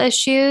technical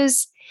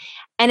issues.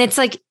 And it's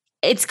like,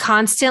 it's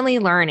constantly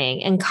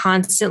learning and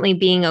constantly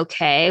being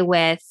okay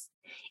with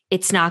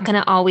it's not going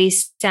to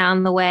always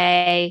sound the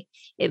way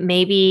it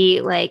may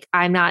be. Like,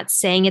 I'm not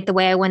saying it the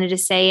way I wanted to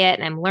say it.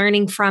 And I'm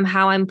learning from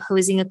how I'm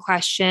posing a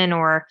question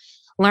or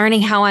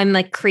learning how I'm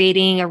like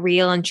creating a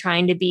reel and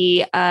trying to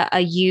be a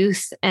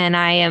youth. And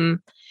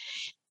I'm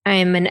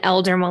an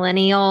elder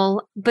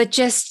millennial, but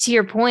just to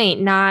your point,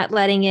 not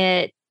letting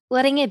it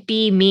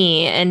be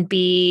me and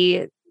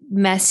be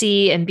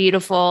messy and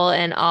beautiful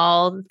and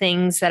all the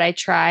things that I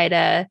try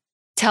to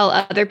tell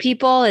other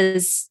people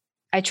is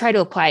I try to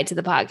apply it to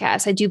the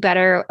podcast. I do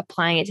better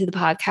applying it to the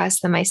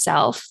podcast than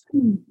myself.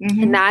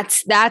 Mm-hmm. And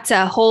that's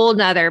a whole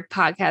nother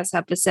podcast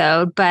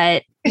episode.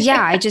 But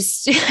yeah,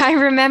 I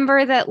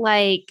remember that,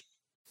 like,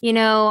 you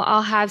know,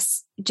 I'll have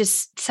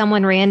just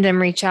someone random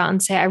reach out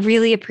and say, I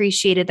really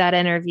appreciated that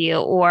interview,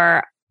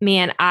 or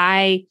man,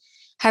 I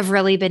have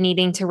really been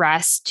needing to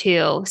rest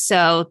too.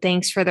 So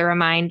thanks for the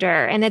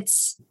reminder. And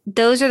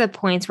those are the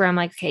points where I'm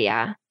like, okay,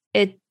 yeah,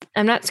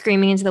 I'm not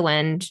screaming into the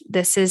wind.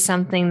 This is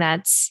something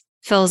that's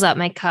fills up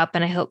my cup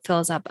and I hope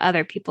fills up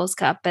other people's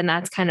cup. And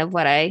that's kind of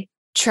what I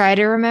try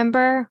to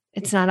remember.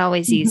 It's not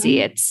always easy.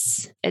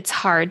 It's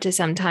hard to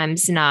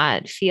sometimes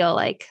not feel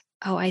like,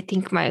 oh, I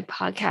think my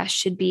podcast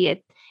should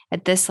be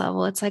at this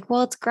level. It's like,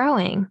 well, it's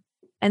growing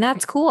and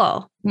that's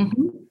cool.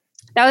 Mm-hmm.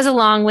 That was a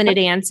long-winded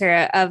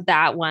answer of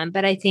that one,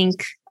 but I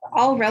think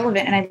all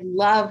relevant. And I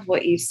love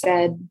what you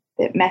said,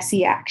 that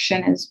messy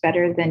action is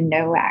better than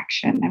no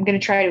action. I'm going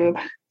to try to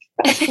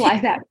apply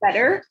that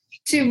better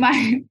to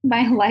my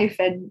life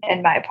and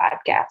my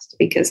podcast,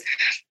 because,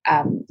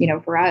 you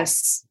know, for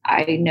us,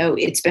 I know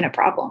it's been a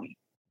problem.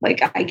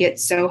 Like, I get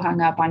so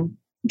hung up on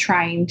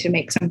trying to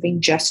make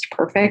something just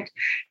perfect.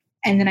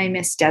 And then I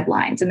miss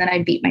deadlines, and then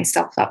I beat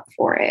myself up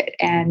for it.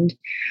 And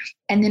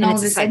then all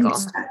of a sudden it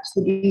starts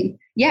to be,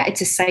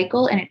 it's a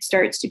cycle, and it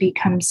starts to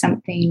become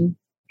something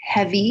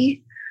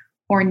heavy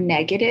or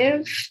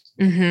negative.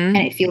 Mm-hmm. And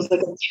it feels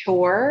like a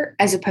chore,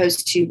 as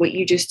opposed to what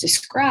you just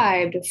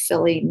described of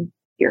filling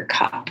your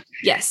cup.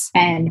 Yes.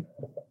 And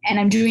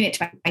I'm doing it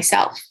to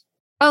myself.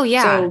 Oh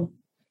yeah. So,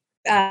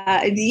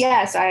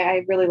 yes,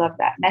 I really love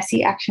that.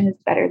 Messy action is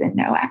better than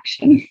no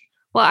action.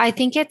 Well, I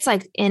think it's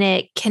like, and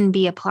it can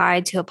be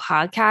applied to a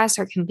podcast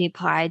or can be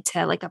applied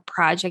to like a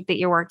project that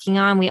you're working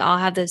on. We all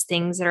have those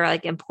things that are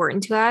like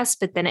important to us,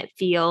 but then it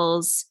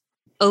feels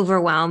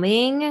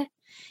overwhelming.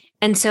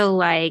 And so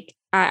like,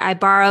 I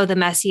borrow the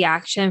messy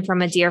action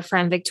from a dear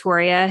friend,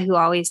 Victoria, who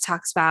always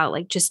talks about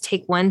like, just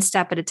take one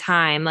step at a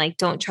time. Like,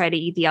 don't try to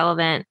eat the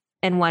elephant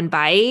in one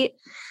bite.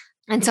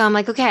 And so I'm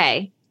like,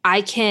 okay,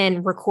 I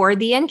can record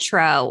the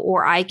intro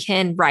or I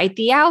can write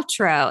the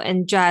outro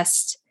and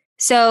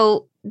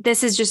so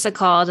this is just a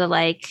call to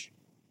like,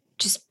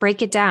 just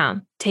break it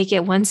down, take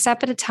it one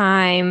step at a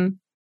time.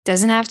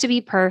 Doesn't have to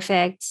be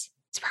perfect.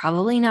 It's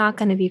probably not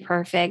going to be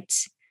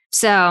perfect.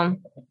 So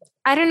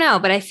I don't know,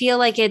 but I feel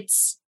like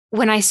it's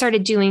when I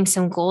started doing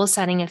some goal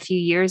setting a few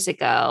years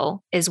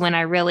ago is when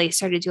I really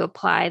started to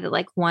apply the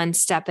like one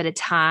step at a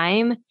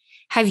time.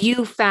 Have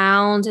you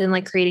found in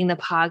like creating the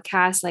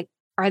podcast, like,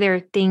 are there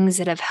things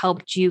that have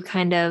helped you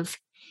kind of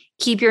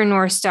keep your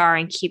North Star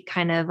and keep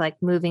kind of like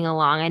moving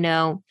along? I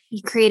know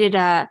you created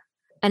an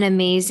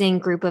amazing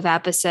group of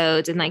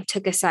episodes and like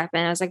took a step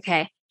and I was like,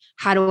 okay,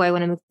 how do I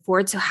want to move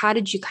forward? So how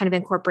did you kind of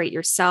incorporate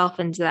yourself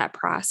into that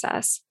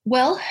process?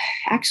 Well,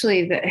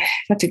 actually,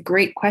 that's a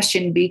great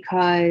question,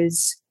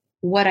 because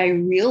what I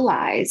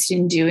realized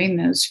in doing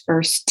those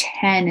first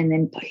 10 and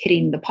then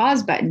hitting the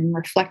pause button and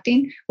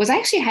reflecting was I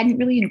actually hadn't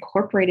really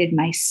incorporated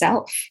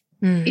myself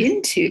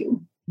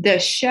into the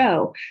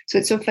show. So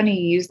it's so funny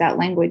you use that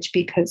language,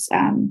 because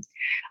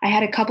I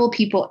had a couple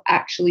people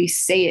actually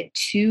say it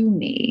to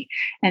me,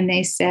 and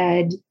they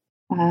said,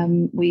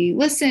 we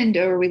listened,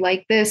 or we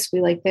like this,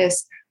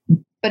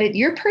 but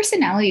your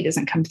personality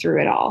doesn't come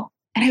through at all.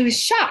 And I was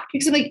shocked,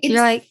 because I'm like,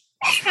 you're like,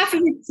 half of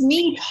it's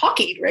me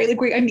talking, right?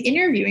 Like I'm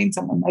interviewing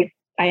someone, like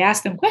I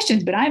ask them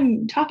questions, but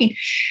I'm talking.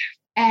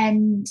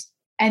 And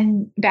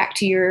back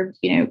to your,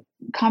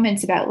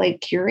 comments about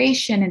like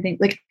curation and things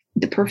like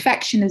the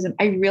perfectionism,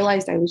 I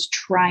realized I was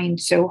trying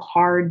so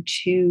hard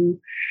to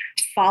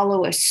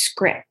follow a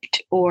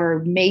script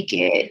or make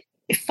it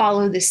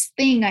follow this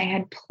thing I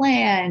had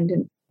planned,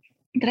 and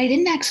that I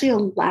didn't actually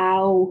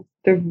allow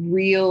the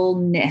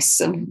realness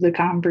of the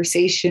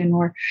conversation,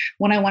 or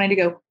when I wanted to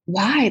go,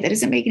 why? That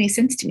doesn't make any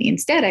sense to me.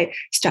 Instead, I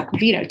stuck,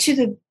 to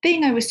the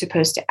thing I was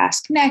supposed to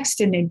ask next,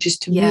 and then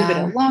just to move it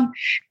along.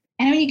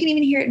 And I mean, you can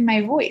even hear it in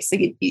my voice.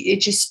 Like it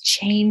just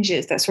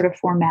changes that sort of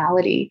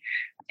formality.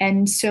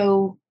 And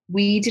so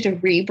we did a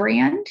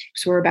rebrand.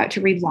 So we're about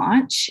to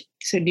relaunch.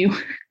 So new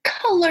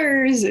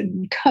colors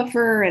and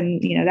cover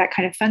and, that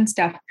kind of fun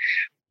stuff.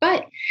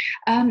 But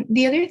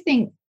the other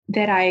thing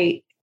that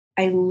I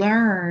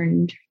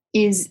learned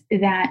is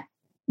that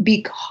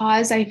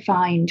because I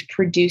find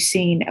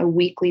producing a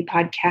weekly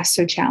podcast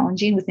so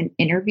challenging with an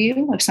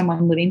interview of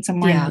someone living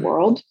somewhere in the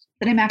world,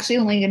 that I'm actually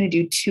only going to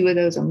do 2 of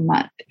those a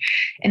month.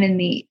 And in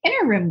the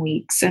interim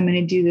weeks, I'm going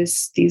to do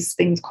these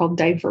things called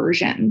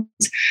diversions,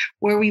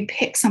 where we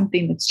pick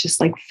something that's just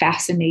like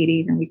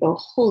fascinating and we go,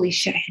 holy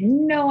shit, I had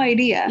no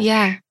idea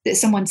that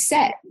someone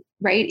said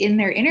right in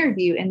their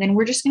interview. And then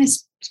we're just going to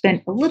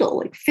spend a little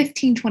like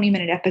 15,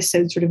 20-minute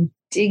episodes sort of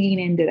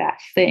digging into that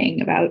thing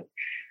about,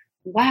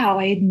 wow,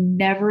 I had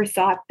never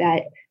thought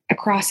that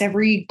across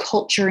every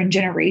culture and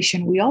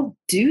generation, we all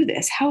do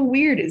this. How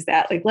weird is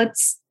that? Like,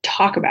 let's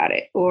talk about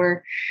it.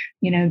 Or,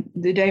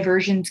 the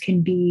diversions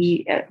can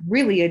be they're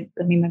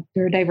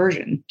a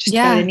diversion, just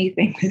about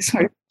anything that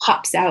sort of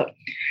pops out.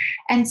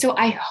 And so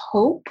I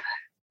hope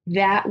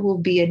that will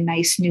be a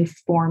nice new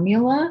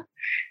formula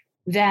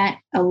that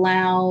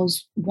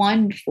allows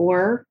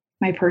for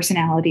my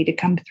personality to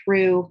come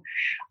through.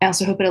 I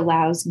also hope it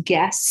allows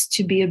guests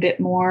to be a bit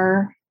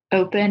more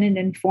open and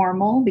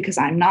informal, because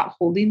I'm not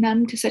holding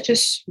them to such a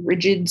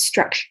rigid,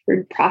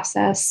 structured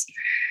process.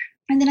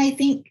 And then I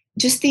think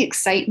just the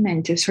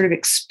excitement of sort of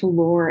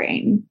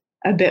exploring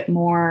a bit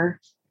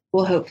more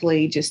will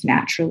hopefully just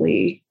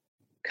naturally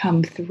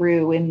come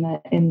through in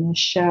the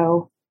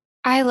show.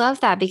 I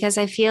love that, because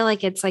I feel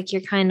like it's like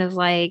you're kind of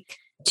like,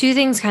 2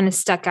 things kind of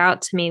stuck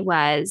out to me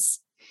was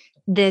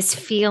this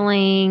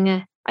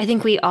feeling. I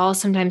think we all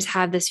sometimes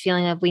have this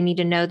feeling of we need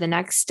to know the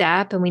next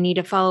step and we need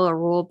to follow a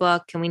rule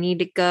book and we need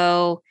to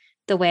go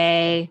the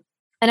way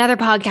another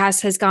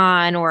podcast has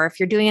gone, or if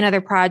you're doing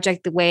another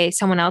project, the way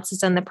someone else has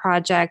done the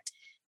project.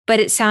 But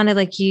it sounded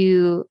like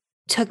you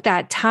took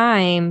that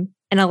time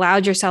and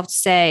allowed yourself to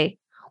say,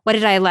 what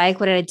did I like?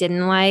 What did I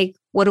didn't like?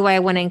 What do I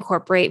want to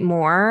incorporate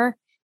more?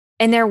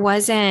 And there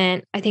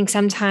wasn't, I think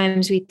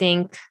sometimes we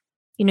think,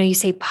 you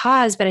say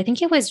pause, but I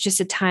think it was just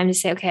a time to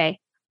say, okay,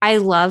 I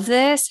love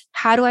this.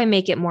 How do I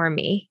make it more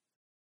me?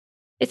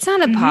 It's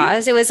not a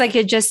pause. It was like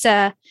I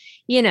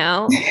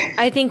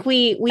think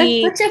we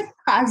That's such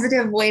a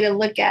positive way to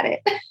look at it.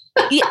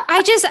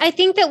 I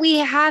think that we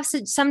have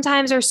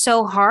sometimes are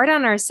so hard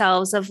on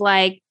ourselves of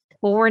like,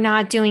 well, we're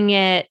not doing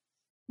it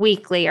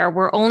weekly, or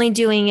we're only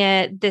doing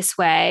it this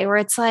way, or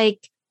it's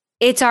like,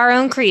 it's our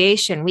own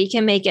creation. We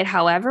can make it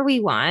however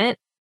we want.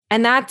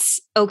 And that's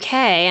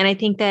okay. And I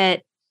think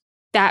that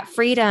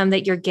freedom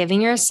that you're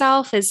giving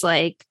yourself is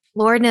like,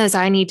 Lord knows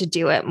I need to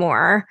do it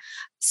more.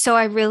 So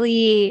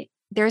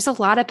there's a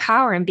lot of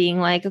power in being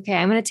like, okay,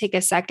 I'm going to take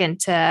a second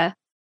to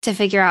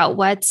figure out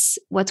what's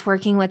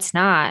working, what's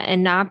not,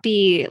 and not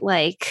be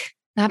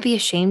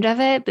ashamed of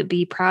it, but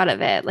be proud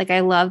of it. Like, I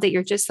love that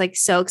you're just like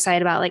so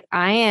excited about like,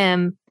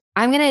 I'm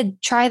going to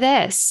try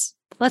this.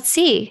 Let's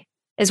see,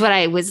 is what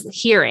I was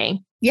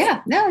hearing.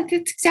 Yeah, no,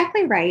 that's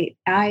exactly right.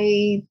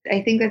 I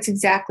think that's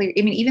exactly,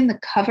 even the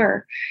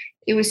cover,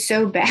 it was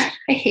so bad.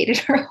 I hated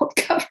her old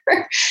cover.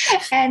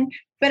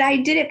 But I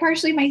did it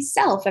partially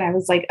myself. And I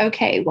was like,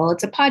 okay, well,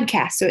 it's a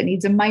podcast, so it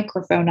needs a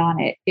microphone on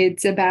it.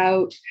 It's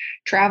about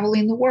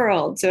traveling the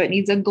world, so it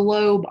needs a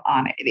globe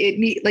on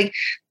it.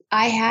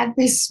 I had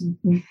this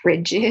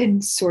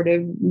rigid sort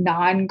of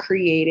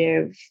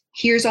non-creative,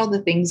 here's all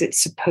the things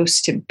it's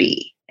supposed to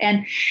be.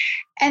 And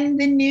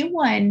the new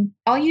one,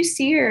 all you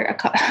see are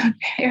a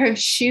pair of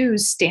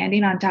shoes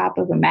standing on top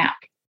of a map,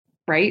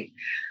 right?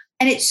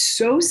 And it's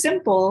so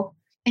simple.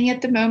 And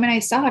yet the moment I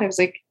saw it, I was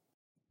like,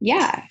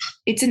 yeah,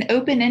 it's an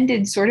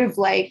open-ended sort of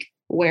like,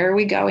 where are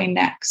we going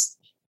next?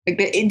 Like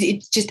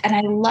it's just, and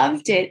I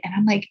loved it. And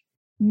I'm like,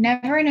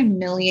 never in a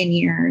million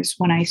years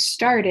when I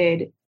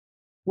started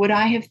would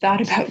I have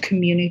thought about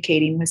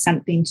communicating with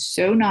something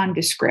so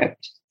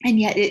nondescript. And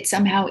yet it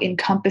somehow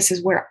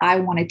encompasses where I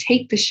want to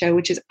take the show,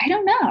 which is, I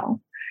don't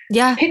know.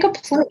 Yeah. Pick a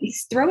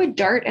place, throw a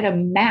dart at a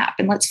map,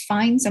 and let's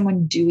find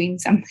someone doing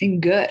something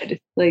good.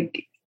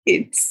 Like,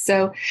 it's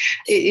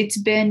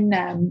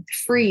been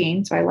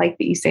freeing. So I like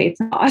that you say it's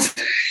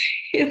not.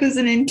 It was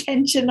an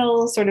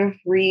intentional sort of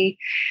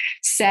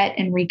reset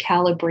and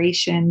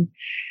recalibration,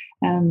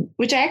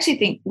 which I actually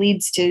think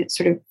leads to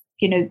sort of,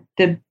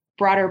 the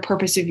broader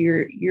purpose of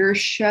your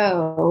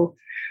show,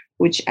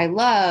 which I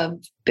love.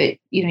 But,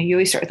 you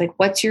always start with like,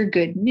 what's your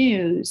good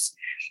news?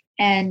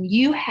 And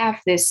you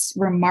have this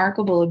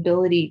remarkable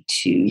ability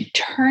to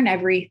turn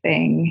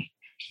everything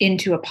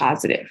into a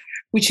positive,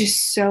 which is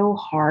so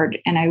hard.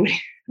 And I would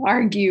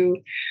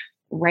argue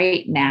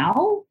right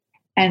now,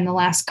 and the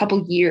last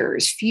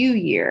few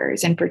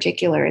years in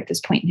particular at this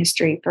point in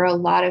history, for a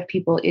lot of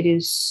people, it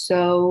is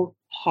so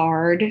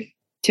hard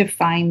to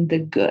find the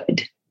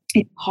good.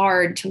 It's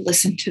hard to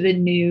listen to the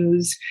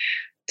news,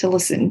 to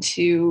listen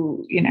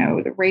to,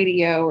 the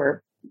radio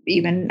or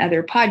even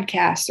other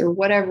podcasts or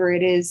whatever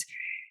it is,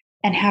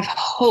 and have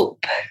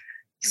hope.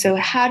 So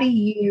how do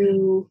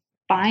you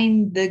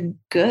find the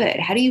good?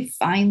 How do you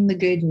find the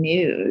good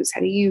news?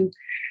 How do you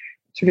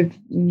sort of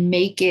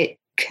make it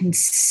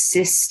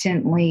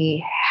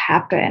consistently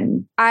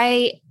happen?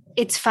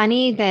 It's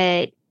funny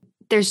that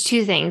there's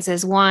 2 things.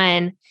 As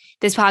one,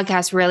 this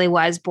podcast really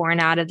was born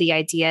out of the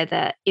idea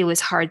that it was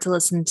hard to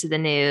listen to the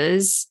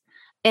news.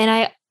 And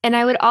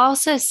I would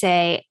also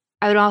say,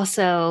 I would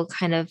also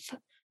kind of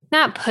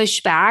not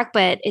push back,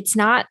 but it's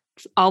not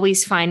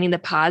always finding the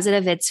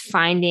positive. It's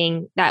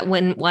finding that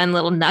one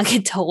little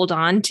nugget to hold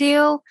on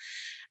to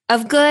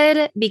of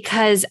good,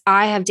 because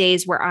I have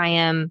days where I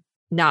am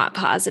not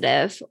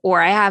positive, or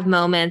I have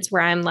moments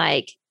where I'm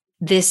like,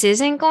 this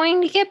isn't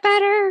going to get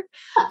better.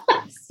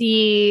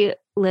 See,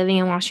 living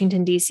in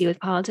Washington, D.C. with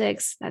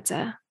politics, I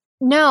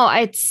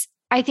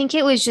think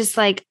it was just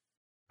like,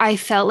 I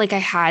felt like I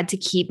had to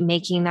keep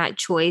making that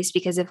choice,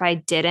 because if I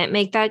didn't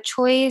make that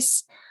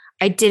choice,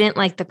 I didn't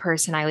like the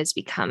person I was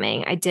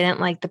becoming. I didn't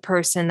like the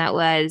person that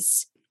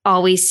was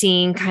always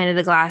seeing kind of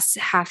the glass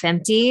half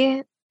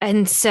empty.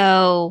 And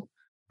so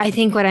I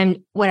think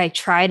what I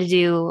try to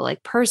do,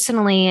 like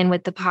personally and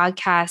with the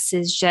podcast,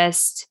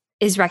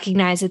 is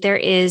recognize that there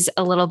is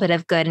a little bit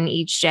of good in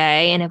each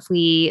day. And if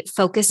we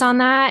focus on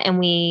that and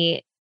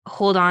we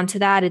hold on to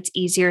that, it's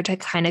easier to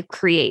kind of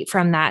create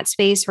from that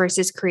space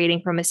versus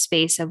creating from a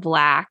space of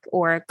lack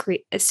or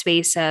a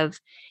space of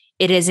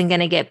it isn't going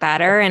to get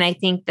better. And I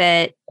think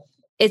that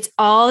it's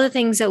all the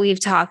things that we've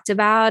talked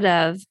about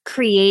of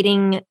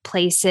creating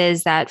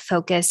places that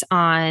focus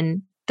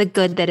on the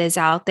good that is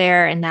out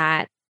there and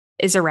that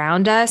is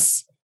around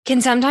us can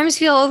sometimes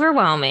feel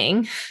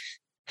overwhelming.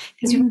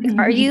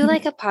 Are you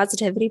like a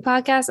positivity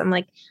podcast? I'm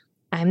like,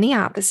 I'm the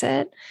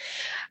opposite.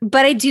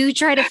 But I do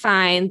try to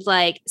find,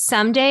 like,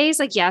 some days,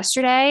 like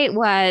yesterday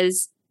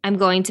was, I'm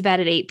going to bed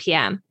at 8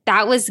 p.m.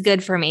 That was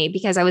good for me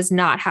because I was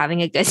not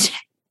having a good day.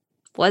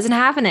 Wasn't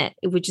having it.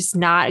 It was just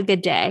not a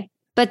good day.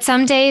 But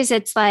some days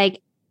it's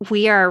like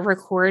we are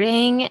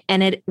recording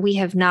and we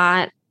have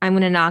not, I'm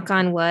going to knock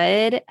on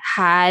wood,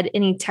 had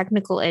any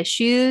technical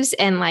issues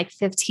in like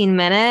 15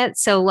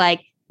 minutes. So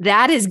like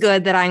that is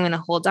good that I'm going to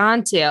hold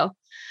on to.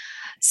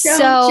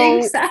 Don't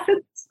jinx that.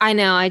 I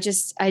know. I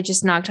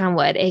just knocked on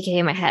wood,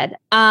 AKA my head.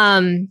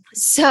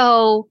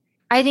 So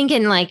I think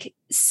in like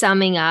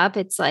summing up,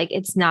 it's like,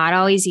 it's not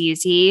always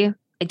easy.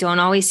 I don't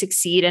always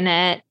succeed in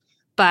it,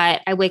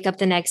 but I wake up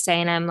the next day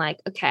and I'm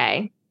like,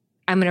 okay,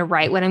 I'm going to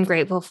write what I'm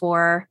grateful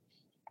for.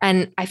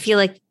 And I feel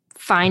like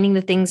finding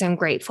the things I'm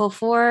grateful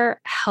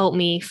for help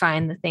me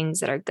find the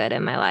things that are good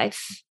in my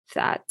life.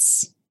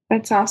 That's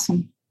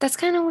awesome. That's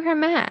kind of where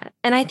I'm at.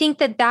 And I think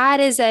that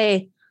is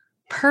a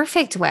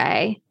perfect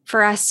way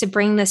for us to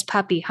bring this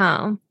puppy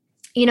home.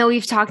 You know,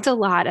 we've talked a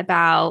lot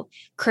about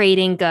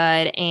creating good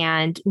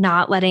and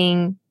not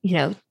letting,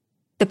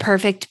 the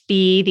perfect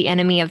be the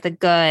enemy of the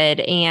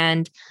good,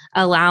 and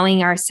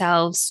allowing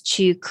ourselves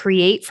to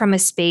create from a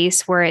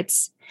space where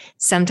it's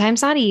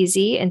sometimes not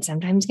easy and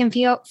sometimes can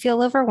feel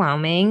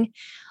overwhelming.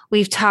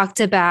 We've talked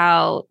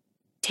about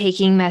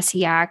taking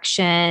messy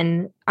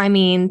action. I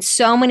mean,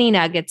 so many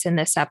nuggets in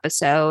this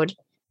episode.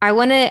 I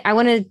want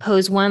to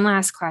pose one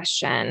last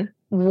question.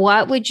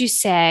 What would you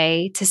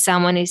say to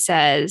someone who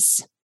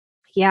says,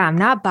 yeah, I'm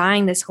not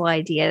buying this whole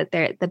idea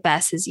that the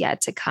best is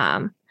yet to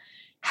come?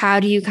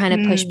 How do you kind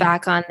of push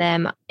back on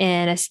them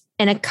in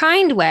a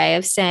kind way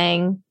of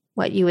saying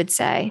what you would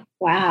say?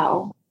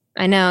 Wow.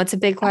 I know it's a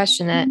big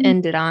question to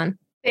end it on.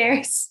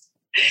 There's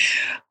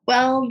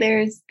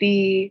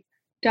the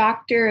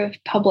doctor of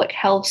public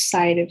health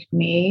side of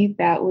me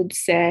that would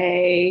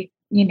say,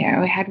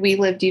 had we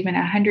lived even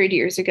 100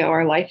 years ago,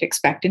 our life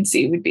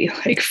expectancy would be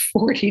like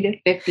 40 to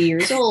 50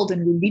 years old,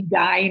 and we'd be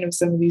dying of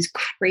some of these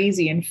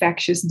crazy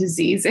infectious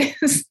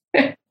diseases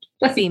that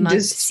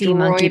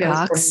destroyed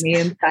us from the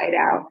inside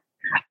out.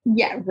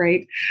 Yeah,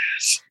 right.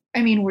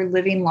 I mean, we're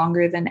living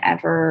longer than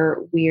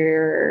ever.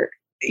 We're,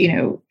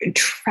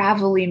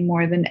 traveling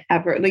more than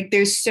ever. Like,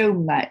 there's so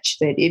much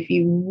that if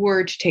you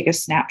were to take a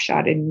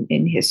snapshot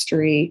in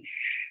history,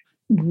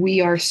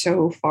 we are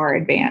so far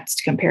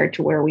advanced compared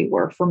to where we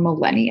were for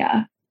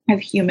millennia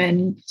of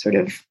human sort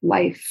of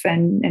life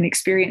and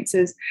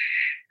experiences.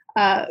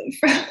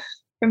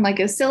 From like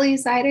a silly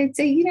side, I'd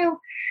say, you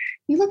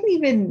look at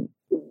even,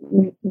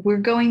 we're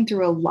going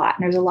through a lot,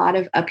 and there's a lot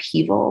of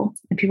upheaval,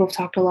 and people have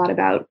talked a lot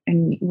about,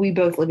 and we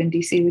both live in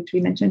DC, which we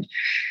mentioned,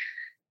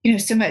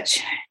 so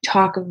much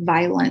talk of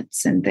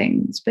violence and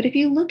things. But if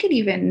you look at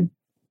even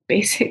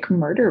basic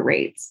murder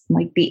rates,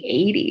 like the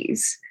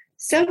 80s,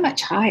 so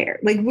much higher.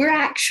 Like, we're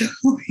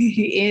actually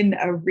in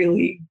a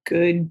really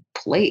good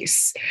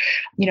place.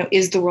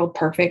 Is the world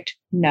perfect?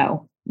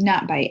 No,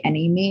 not by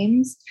any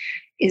means.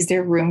 Is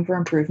there room for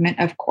improvement?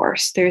 Of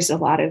course. There's a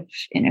lot of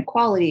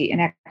inequality,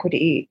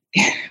 inequity,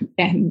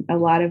 and a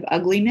lot of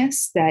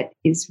ugliness that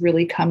is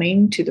really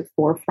coming to the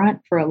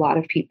forefront for a lot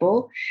of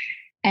people.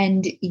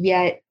 And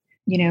yet,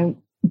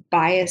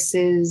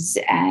 biases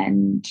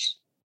and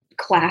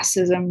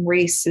classism,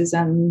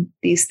 racism,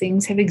 these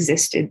things have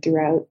existed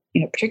throughout,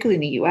 particularly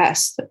in the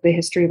US, the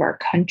history of our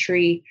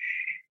country.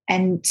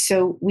 And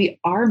so we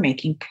are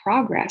making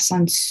progress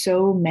on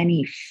so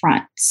many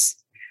fronts.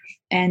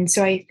 And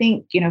so I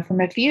think,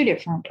 from a few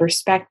different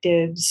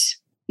perspectives,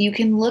 you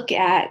can look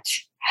at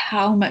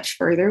how much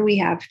further we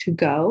have to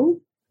go,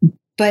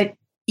 but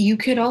you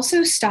could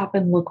also stop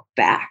and look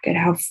back at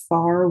how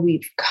far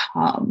we've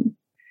come.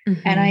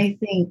 Mm-hmm. And I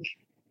think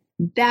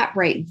that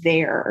right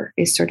there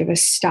is sort of a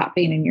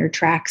stopping in your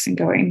tracks and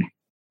going,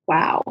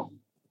 wow,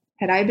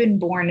 had I been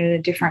born in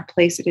a different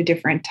place at a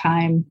different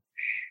time,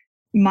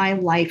 my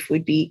life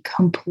would be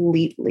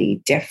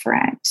completely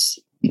different.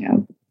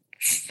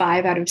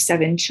 5 out of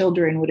 7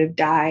 children would have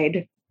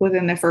died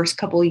within the first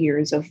couple of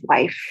years of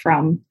life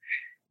from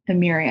a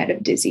myriad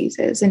of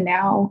diseases. And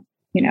now,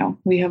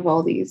 we have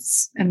all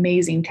these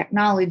amazing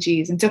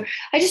technologies. And so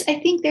I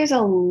think there's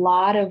a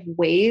lot of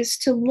ways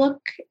to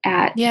look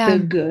at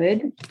the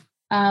good.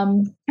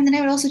 And then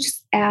I would also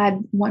just add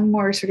one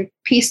more sort of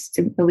piece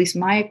to at least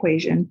my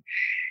equation.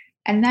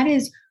 And that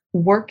is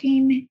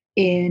working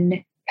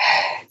in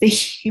the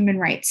human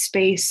rights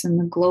space and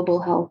the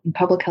global health and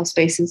public health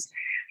spaces.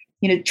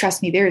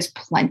 Trust me, there is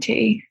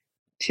plenty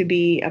to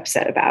be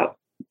upset about.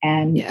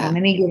 And on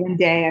any given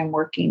day, I'm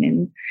working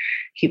in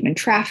human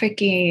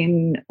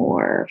trafficking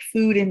or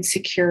food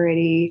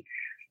insecurity.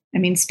 I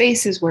mean,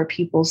 spaces where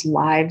people's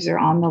lives are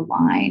on the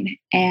line.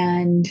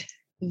 And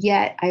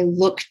yet I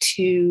look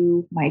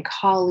to my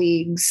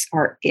colleagues,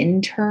 our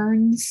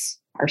interns,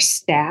 our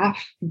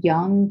staff,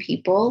 young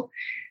people,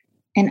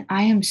 and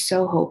I am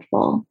so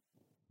hopeful.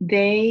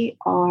 They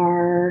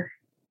are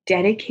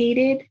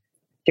dedicated.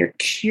 They're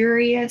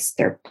curious.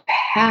 They're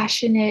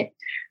passionate.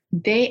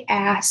 They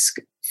ask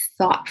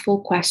thoughtful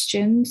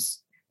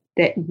questions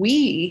that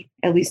we,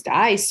 at least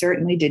I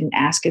certainly didn't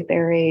ask at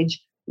their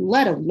age,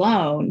 let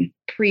alone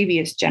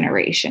previous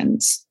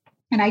generations.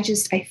 And I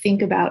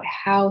think about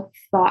how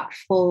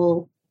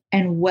thoughtful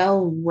and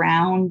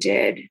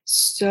well-rounded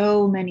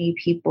so many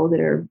people that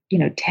are,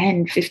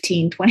 10,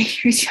 15, 20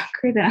 years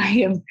younger than I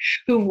am,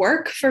 who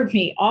work for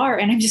me are.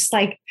 And I'm just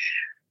like,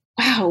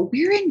 wow,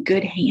 we're in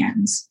good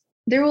hands.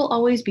 There will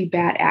always be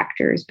bad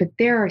actors, but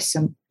there are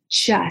some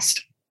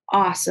just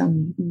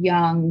awesome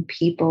young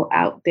people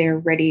out there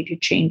ready to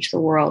change the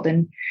world.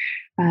 And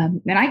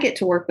I get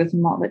to work with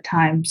them all the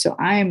time. So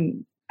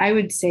I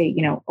would say,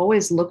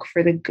 always look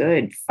for the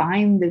good,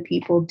 find the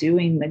people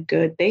doing the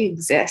good. They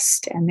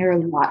exist and there are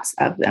lots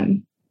of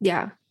them.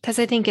 Yeah. Cause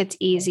I think it's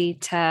easy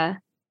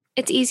to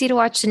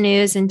watch the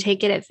news and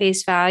take it at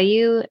face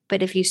value.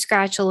 But if you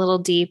scratch a little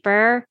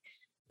deeper,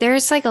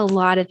 there's like a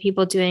lot of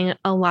people doing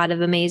a lot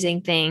of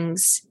amazing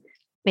things.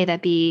 May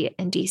that be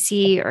in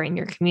DC or in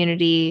your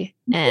community.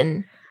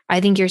 And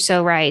I think you're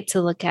so right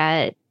to look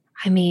at,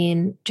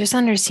 just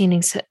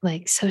understanding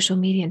like social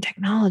media and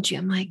technology.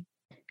 I'm like,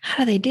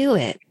 how do they do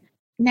it?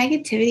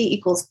 Negativity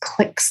equals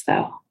clicks,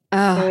 though.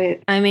 Oh, so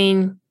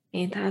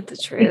ain't that the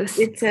truth?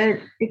 It's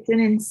an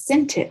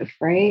incentive,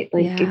 right?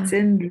 Like it's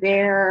in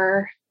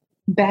their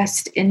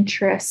best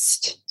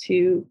interest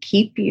to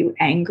keep you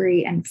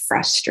angry and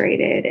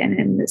frustrated and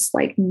in this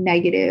like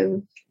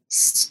negative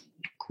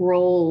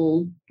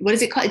scroll. What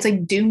is it called? It's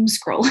like doom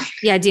scrolling.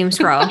 Yeah, doom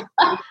scroll.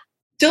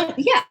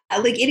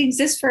 Like it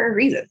exists for a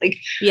reason. Like,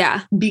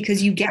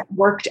 because you get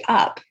worked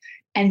up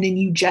and then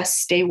you just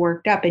stay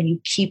worked up and you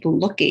keep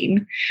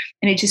looking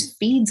and it just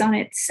feeds on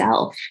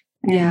itself.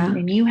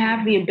 And you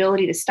have the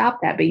ability to stop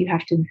that, but you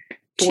have to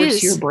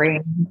force your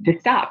brain to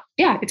stop.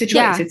 Yeah, it's a choice.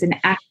 Yeah. It's an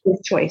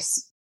active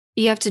choice.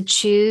 You have to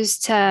choose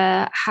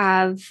to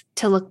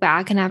look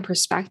back and have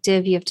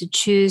perspective. You have to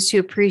choose to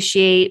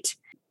appreciate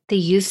the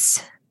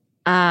youths,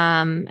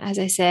 as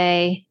I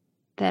say,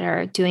 that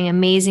are doing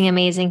amazing,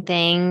 amazing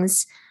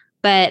things.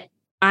 But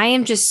I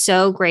am just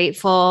so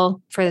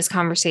grateful for this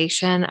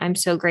conversation. I'm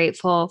so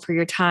grateful for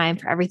your time,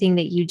 for everything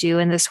that you do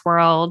in this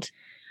world.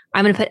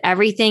 I'm going to put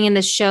everything in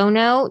the show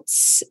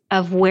notes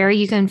of where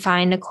you can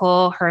find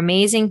Nicole, her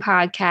amazing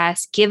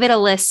podcast. Give it a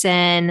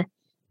listen.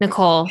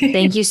 Nicole,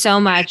 thank you so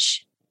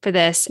much for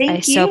this.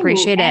 So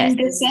appreciate it. And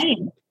the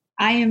same.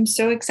 I am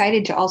so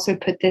excited to also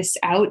put this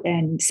out,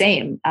 and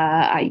same.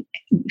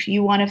 If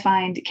you want to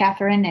find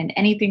Catherine and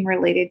anything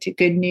related to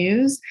good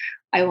news,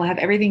 I will have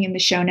everything in the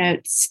show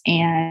notes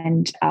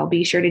and I'll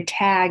be sure to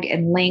tag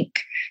and link.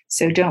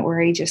 So don't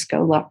worry, just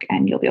go look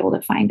and you'll be able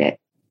to find it.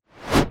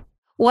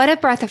 What a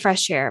breath of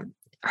fresh air.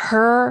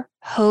 Her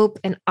hope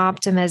and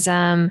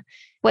optimism,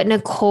 what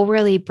Nicole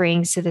really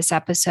brings to this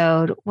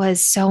episode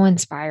was so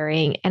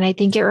inspiring. And I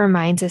think it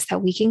reminds us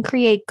that we can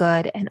create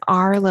good in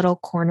our little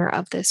corner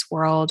of this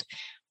world,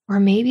 or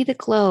maybe the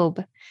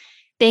globe.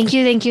 Thank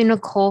you,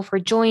 Nicole, for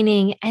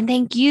joining. And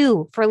thank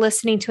you for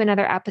listening to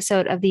another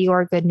episode of the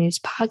Your Good News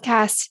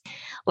podcast.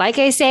 Like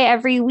I say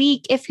every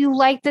week, if you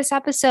like this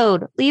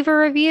episode, leave a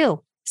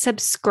review.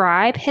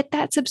 Subscribe, hit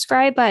that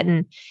subscribe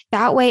button.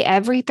 That way,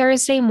 every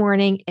Thursday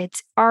morning,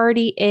 it's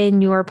already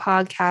in your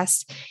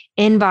podcast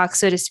inbox,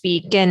 so to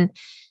speak. And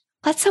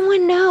let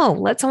someone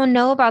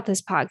know about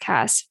this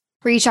podcast.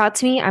 Reach out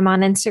to me. I'm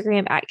on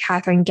Instagram at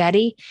Catherine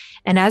Getty.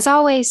 And as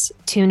always,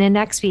 tune in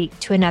next week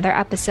to another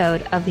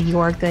episode of the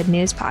Your Good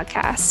News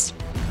podcast.